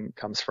living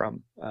comes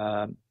from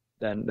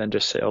than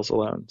just sales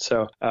alone.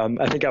 So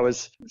I think I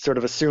was sort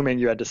of assuming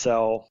you had to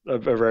sell a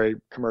very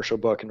commercial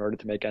book in order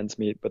to make ends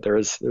meet, but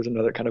there's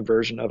another kind of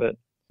version of it.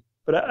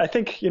 But I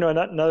think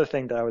another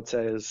thing that I would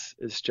say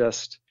is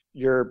just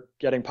your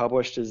getting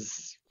published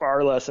is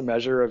far less a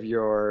measure of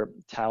your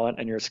talent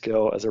and your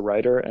skill as a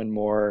writer, and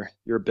more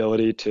your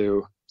ability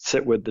to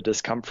sit with the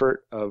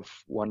discomfort of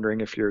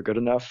wondering if you're good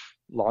enough,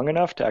 long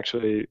enough to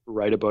actually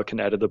write a book and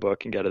edit the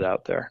book and get it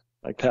out there.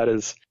 Like, that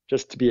is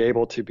just to be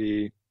able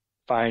to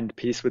find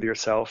peace with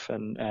yourself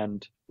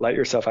and let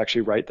yourself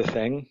actually write the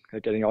thing.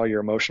 Like, getting all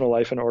your emotional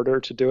life in order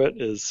to do it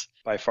is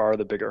by far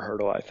the bigger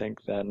hurdle, I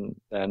think, than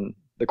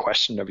the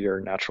question of your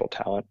natural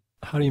talent.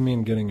 How do you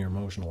mean getting your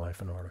emotional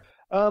life in order?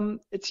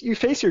 It's you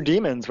face your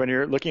demons when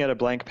you're looking at a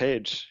blank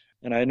page.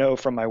 And I know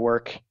from my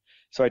work,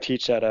 so I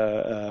teach at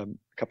a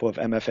couple of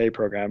MFA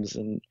programs,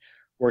 and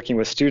working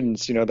with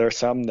students, there are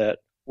some that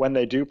when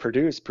they do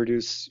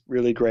produce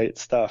really great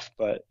stuff,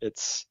 but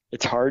it's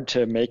hard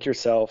to make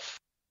yourself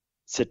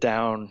sit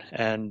down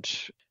and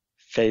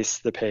face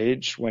the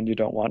page when you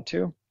don't want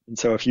to. And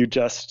so if you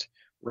just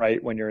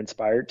write when you're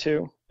inspired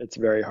to, it's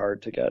very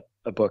hard to get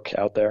a book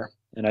out there.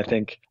 And I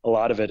think a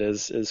lot of it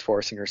is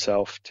forcing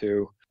yourself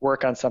to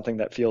work on something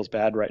that feels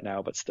bad right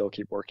now, but still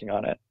keep working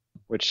on it,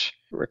 which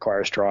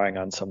requires drawing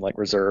on some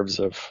reserves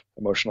of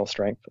emotional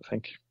strength, I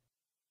think.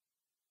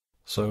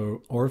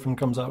 So Orphaned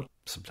comes out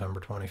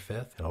September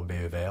 25th. It'll be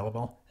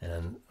available,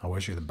 and I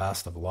wish you the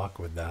best of luck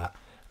with that.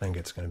 I think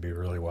it's going to be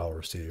really well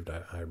received.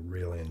 I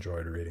really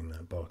enjoyed reading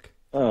that book.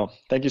 Oh,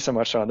 thank you so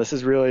much, Sean. This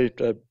is really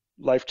a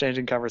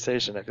life-changing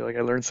conversation. I feel like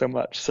I learned so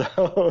much.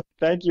 So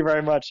thank you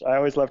very much. I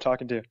always love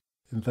talking to you.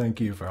 And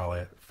thank you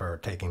for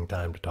taking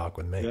time to talk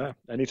with me. Yeah,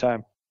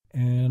 anytime.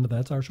 And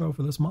that's our show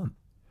for this month.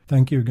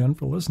 Thank you again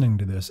for listening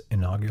to this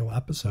inaugural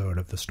episode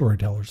of the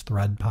Storyteller's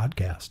Thread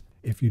podcast.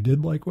 If you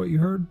did like what you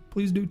heard,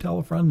 please do tell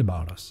a friend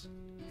about us.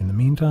 In the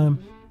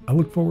meantime, I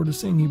look forward to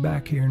seeing you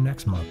back here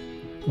next month,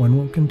 when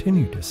we'll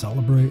continue to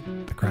celebrate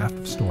the craft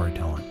of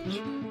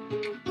storytelling.